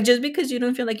 Like just because you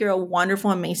don't feel like you're a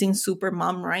wonderful, amazing super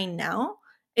mom right now,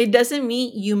 it doesn't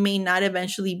mean you may not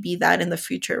eventually be that in the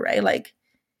future, right? Like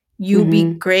you'll be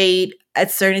Mm-hmm. great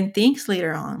at certain things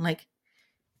later on. Like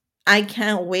I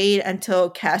can't wait until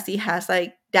Cassie has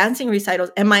like dancing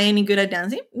recitals. Am I any good at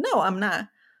dancing? No, I'm not.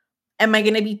 Am I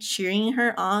gonna be cheering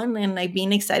her on and like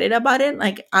being excited about it?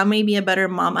 Like I may be a better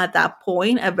mom at that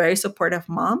point, a very supportive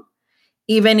mom,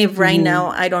 even if right now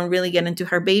Mm-hmm. I don't really get into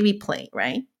her baby play,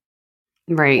 right?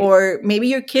 Right. Or maybe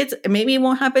your kids, maybe it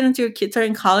won't happen until your kids are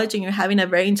in college and you're having a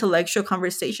very intellectual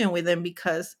conversation with them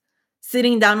because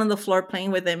sitting down on the floor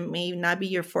playing with them may not be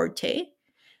your forte.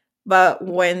 But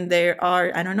when they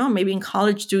are, I don't know, maybe in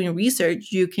college doing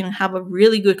research, you can have a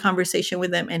really good conversation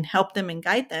with them and help them and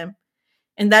guide them.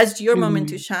 And that's your moment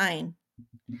to Mm-hmm. shine.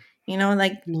 You know,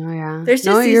 like No, yeah. there's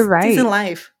No, just you're these things in right.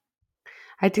 life.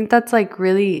 I think that's like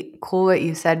really cool what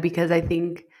you said because I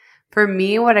think for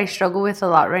me, what I struggle with a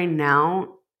lot right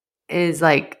now is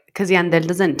like, because Yandel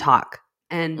doesn't talk.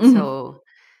 And Mhm. so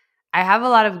I have a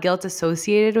lot of guilt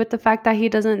associated with the fact that he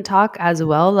doesn't talk as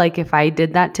well. Like if I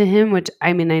did that to him, which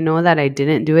I mean, I know that I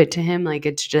didn't do it to him. Like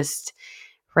it's just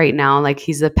right now, like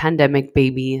he's a pandemic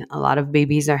baby. A lot of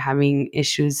babies are having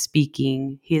issues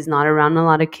speaking. He's not around a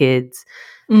lot of kids.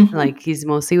 Mhm. Like he's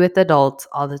mostly with adults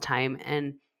all the time.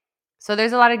 And so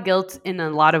there's a lot of guilt in a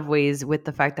lot of ways with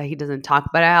the fact that he doesn't talk.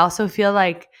 But I also feel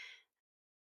like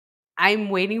I'm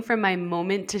waiting for my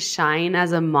moment to shine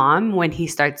as a mom when he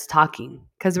starts talking.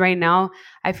 Because right now,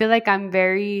 I feel like I'm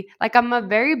a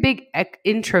very big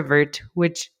introvert,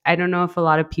 which I don't know if a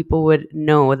lot of people would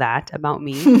know that about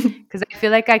me. Because I feel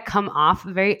like I come off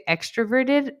very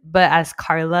extroverted, but as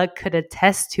Carla could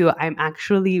attest to, I'm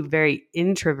actually very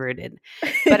introverted.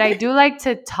 But I do like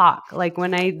to talk. Like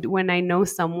when I know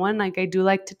someone, like I do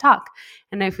like to talk.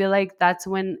 And I feel like that's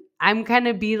when I'm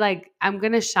gonna be like, I'm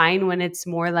gonna shine when it's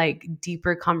more like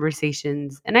deeper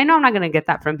conversations. And I know I'm not gonna get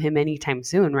that from him anytime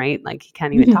soon, right? Like he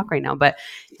can't even talk right now. But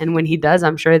and when he does,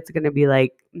 I'm sure it's gonna be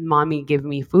like, mommy, give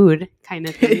me food kind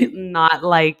of thing. Not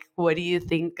like, what do you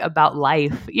think about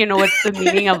life? You know, what's the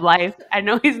meaning of life? I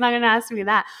know he's not gonna ask me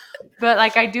that. But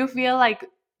like I do feel like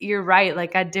you're right.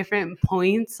 Like at different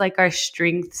points, like our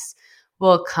strengths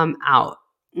will come out.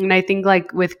 And I think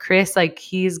like with Chris, like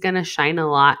he's gonna shine a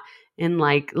lot in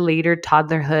like later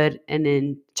toddlerhood and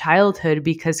in childhood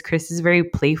because Chris is very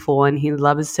playful and he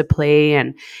loves to play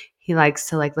and he likes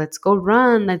to like, let's go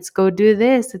run, let's go do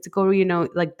this, let's go, you know,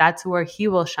 like that's where he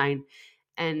will shine.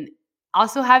 And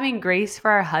also having grace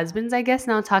for our husbands, I guess,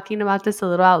 now talking about this a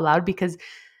little out loud because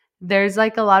there's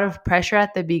like a lot of pressure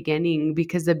at the beginning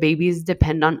because the babies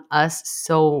depend on us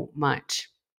so much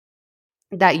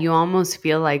that you almost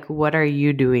feel like, what are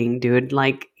you doing, dude?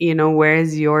 Like, you know,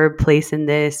 where's your place in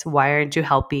this? Why aren't you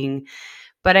helping?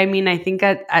 But I mean, I think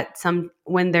at some,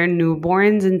 when they're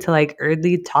newborns into like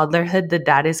early toddlerhood, the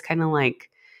dad is kind of like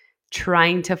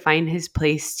trying to find his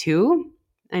place too.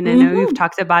 And I know you've Mhm.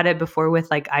 talked about it before with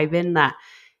like Ivan that,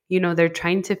 they're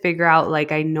trying to figure out,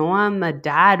 like, I know I'm a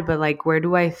dad, but like, where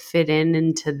do I fit in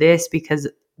into this? Because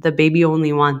the baby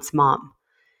only wants mom.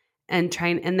 And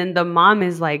then the mom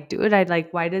is like, dude,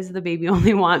 why does the baby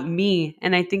only want me?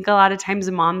 And I think a lot of times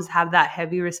moms have that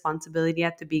heavy responsibility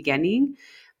at the beginning,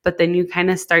 but then you kind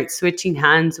of start switching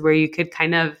hands where you could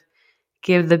kind of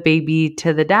give the baby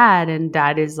to the dad, and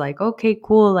dad is like, okay,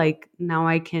 cool, like now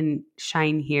I can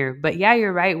shine here. But yeah,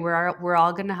 you're right, we're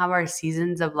all gonna have our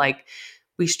seasons of like,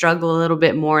 we struggle a little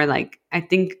bit more. Like, I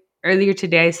think earlier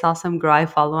today I saw some girl I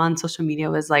follow on social media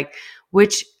was like,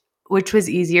 which was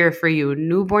easier for you,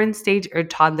 newborn stage or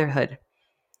toddlerhood?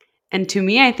 And to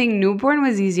me, I think newborn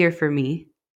was easier for me.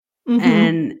 Mm-hmm.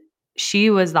 And she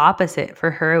was the opposite.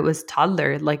 For her, it was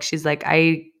toddler. Like, she's like,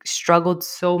 I struggled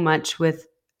so much with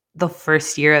the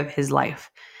first year of his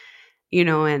life,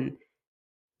 and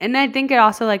I think it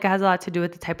also, like, it has a lot to do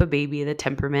with the type of baby, the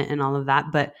temperament and all of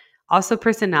that, but also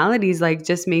personalities. Like,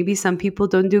 just maybe some people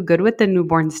don't do good with the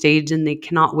newborn stage and they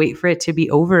cannot wait for it to be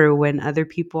over, when other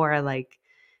people are like,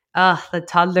 the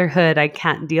toddlerhood, I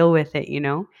can't deal with it.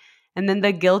 And then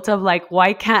the guilt of like,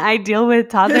 why can't I deal with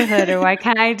toddlerhood, or why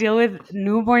can't I deal with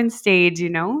newborn stage?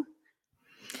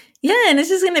 Yeah, and it's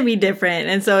just gonna be different.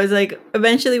 And so it's like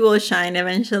eventually we'll shine,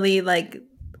 eventually like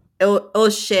it'll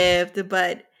shift,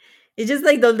 but it's just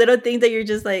like the little things that you're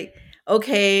just like,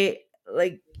 okay,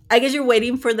 like I guess you're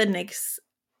waiting for the next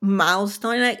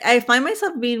milestone. Like I find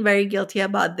myself being very guilty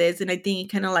about this, and I think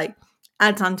it kind of like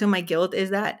adds on to my guilt is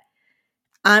that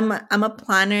I'm a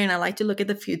planner and I like to look at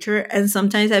the future, and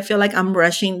sometimes I feel like I'm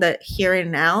rushing the here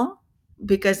and now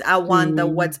because I want the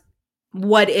Mm.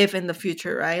 what if in the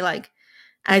future, right? Like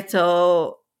I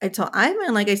told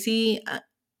Ivan, like I see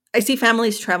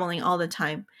families traveling all the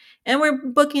time, and we're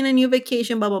booking a new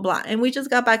vacation, blah blah blah, and we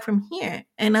just got back from here,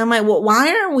 and I'm like, well, why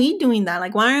aren't we doing that?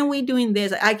 Like, why aren't we doing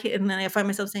this? I can't, and then I find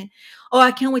myself saying, oh,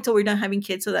 I can't wait till we're done having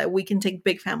kids so that we can take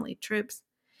big family trips.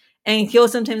 And he'll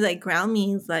sometimes like ground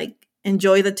me, he's like,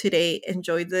 enjoy the today,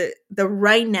 enjoy the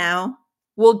right now.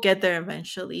 We'll get there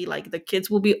eventually. Like the kids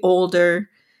will be older,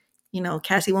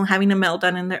 Cassie won't having a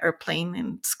meltdown in the airplane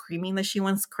and screaming that she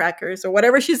wants crackers or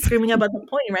whatever she's screaming about the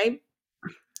point, right?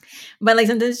 But like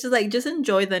sometimes it's just like just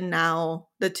enjoy the now,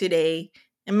 the today.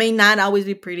 It may not always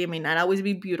be pretty, it may not always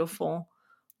be beautiful.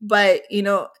 But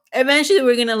eventually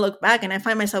we're gonna look back, and I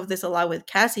find myself this a lot with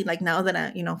Cassie. Like now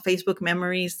that Facebook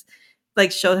memories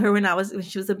like showed her when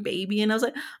she was a baby, and I was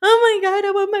like, oh my god,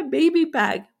 I want my baby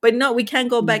back. But no, we can't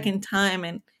go back Mm. in time.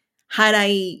 And had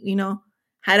I,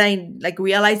 had I like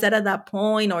realized that at that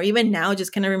point, or even now,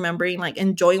 just kind of remembering like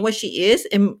enjoying what she is,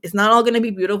 and it's not all gonna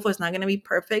be beautiful, it's not gonna be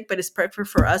perfect, but it's perfect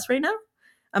for us right now.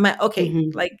 I'm like, okay,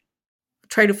 Mhm. like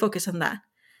try to focus on that.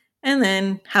 And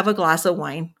then have a glass of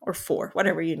wine or four,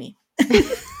 whatever you need.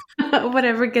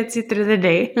 Whatever gets you through the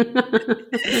day.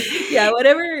 Yeah,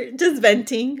 whatever, just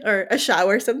venting or a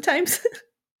shower sometimes.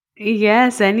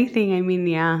 Yes, anything. I mean,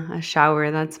 yeah, a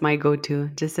shower, that's my go-to,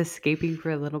 just escaping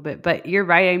for a little bit. But you're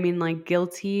right. I mean, like,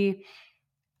 guilty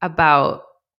about,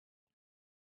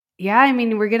 yeah, I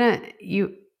mean,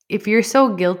 if you're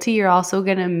so guilty, you're also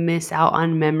going to miss out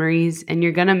on memories, and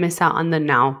you're going to miss out on the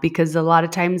now, because a lot of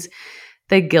times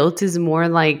the guilt is more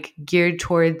like geared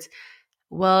towards,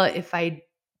 well,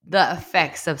 the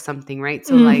effects of something, right?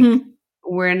 So like, Hmm.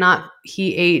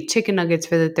 he ate chicken nuggets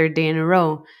for the third day in a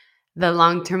row. The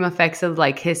long-term effects of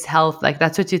like his health, like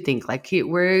that's what you think. Like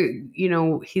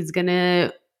he's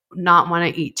gonna not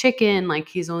want to eat chicken, like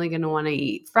he's only gonna want to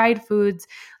eat fried foods.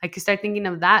 Like, you start thinking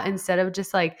of that instead of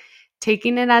just like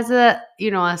taking it as a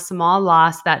small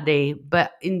loss that day,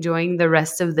 but enjoying the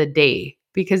rest of the day.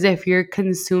 Because if you're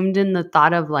consumed in the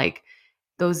thought of like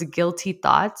those guilty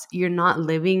thoughts, you're not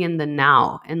living in the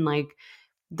now. And like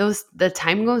the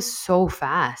time goes so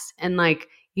fast. And like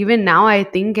even now I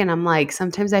think, and I'm like,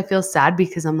 sometimes I feel sad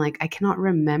because I'm like, I cannot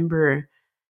remember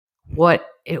what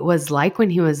it was like when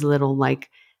he was little, like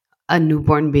a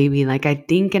newborn baby. Like I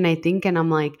think and I'm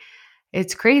like,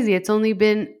 it's crazy. It's only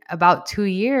been about 2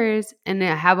 years, and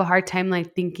I have a hard time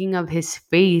like thinking of his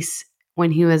face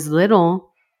when he was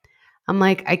little. I'm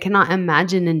like, I cannot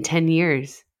imagine in 10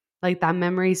 years. Like, that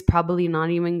memory is probably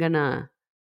not even gonna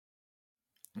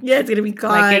Yeah, it's gonna be like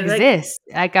gone. Like, exist.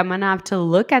 Like, I'm gonna have to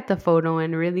look at the photo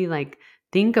and really like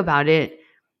think about it.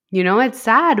 It's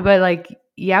sad, but like,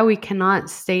 yeah, we cannot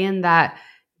stay in that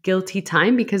guilty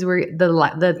time, because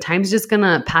the time's just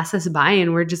gonna pass us by,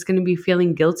 and we're just gonna be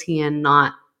feeling guilty and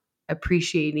not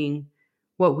appreciating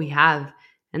what we have,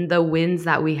 and the wins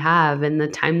that we have, and the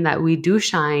time that we do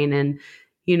shine. And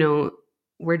you know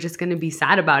we're just gonna be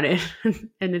sad about it.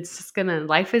 And it's just gonna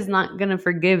life is not gonna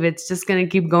forgive, it's just gonna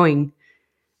keep going.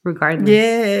 regardless.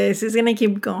 Yes, it's gonna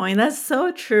keep going. That's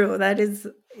so true. That is,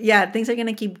 yeah, things are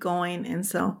gonna keep going, and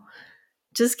so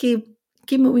just keep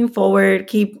moving forward.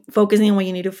 Keep focusing on what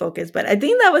you need to focus. But I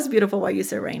think that was beautiful what you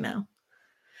said right now.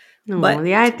 No, But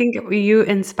yeah, I think you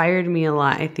inspired me a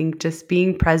lot. I think just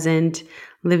being present,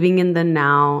 living in the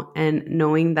now, and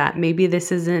knowing that maybe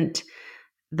this isn't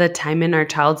the time in our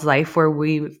child's life where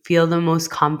we feel the most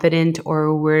confident,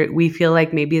 or where we feel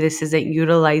like maybe this isn't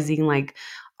utilizing like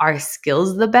our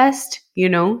skills the best,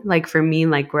 like for me,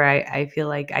 like where I feel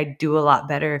like I'd do a lot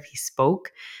better if he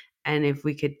spoke and if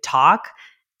we could talk,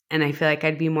 and I feel like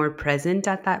I'd be more present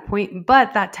at that point.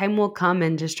 But that time will come,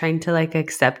 and just trying to like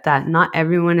accept that not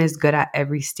everyone is good at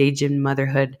every stage in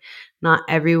motherhood. Not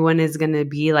everyone is going to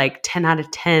be like 10 out of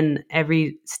 10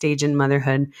 every stage in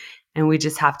motherhood. And we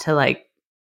just have to like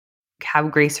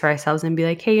have grace for ourselves and be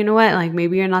like, hey, you know what? Like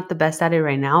maybe you're not the best at it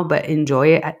right now, but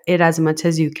enjoy it as much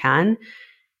as you can,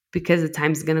 because the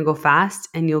time's going to go fast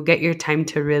and you'll get your time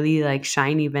to really like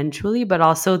shine eventually. But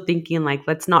also thinking like,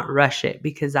 let's not rush it,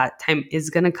 because that time is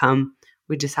going to come.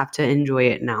 We just have to enjoy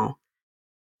it now.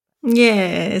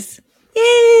 yes,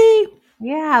 yay!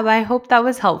 Yeah, but I hope that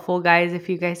was helpful, guys. If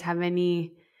you guys have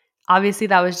any, obviously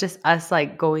that was just us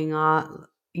like going on,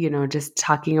 just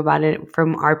talking about it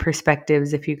from our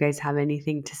perspectives. If you guys have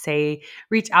anything to say,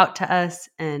 reach out to us.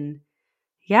 And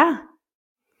yeah,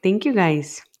 thank you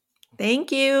guys.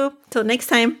 Thank you. Till next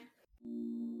time.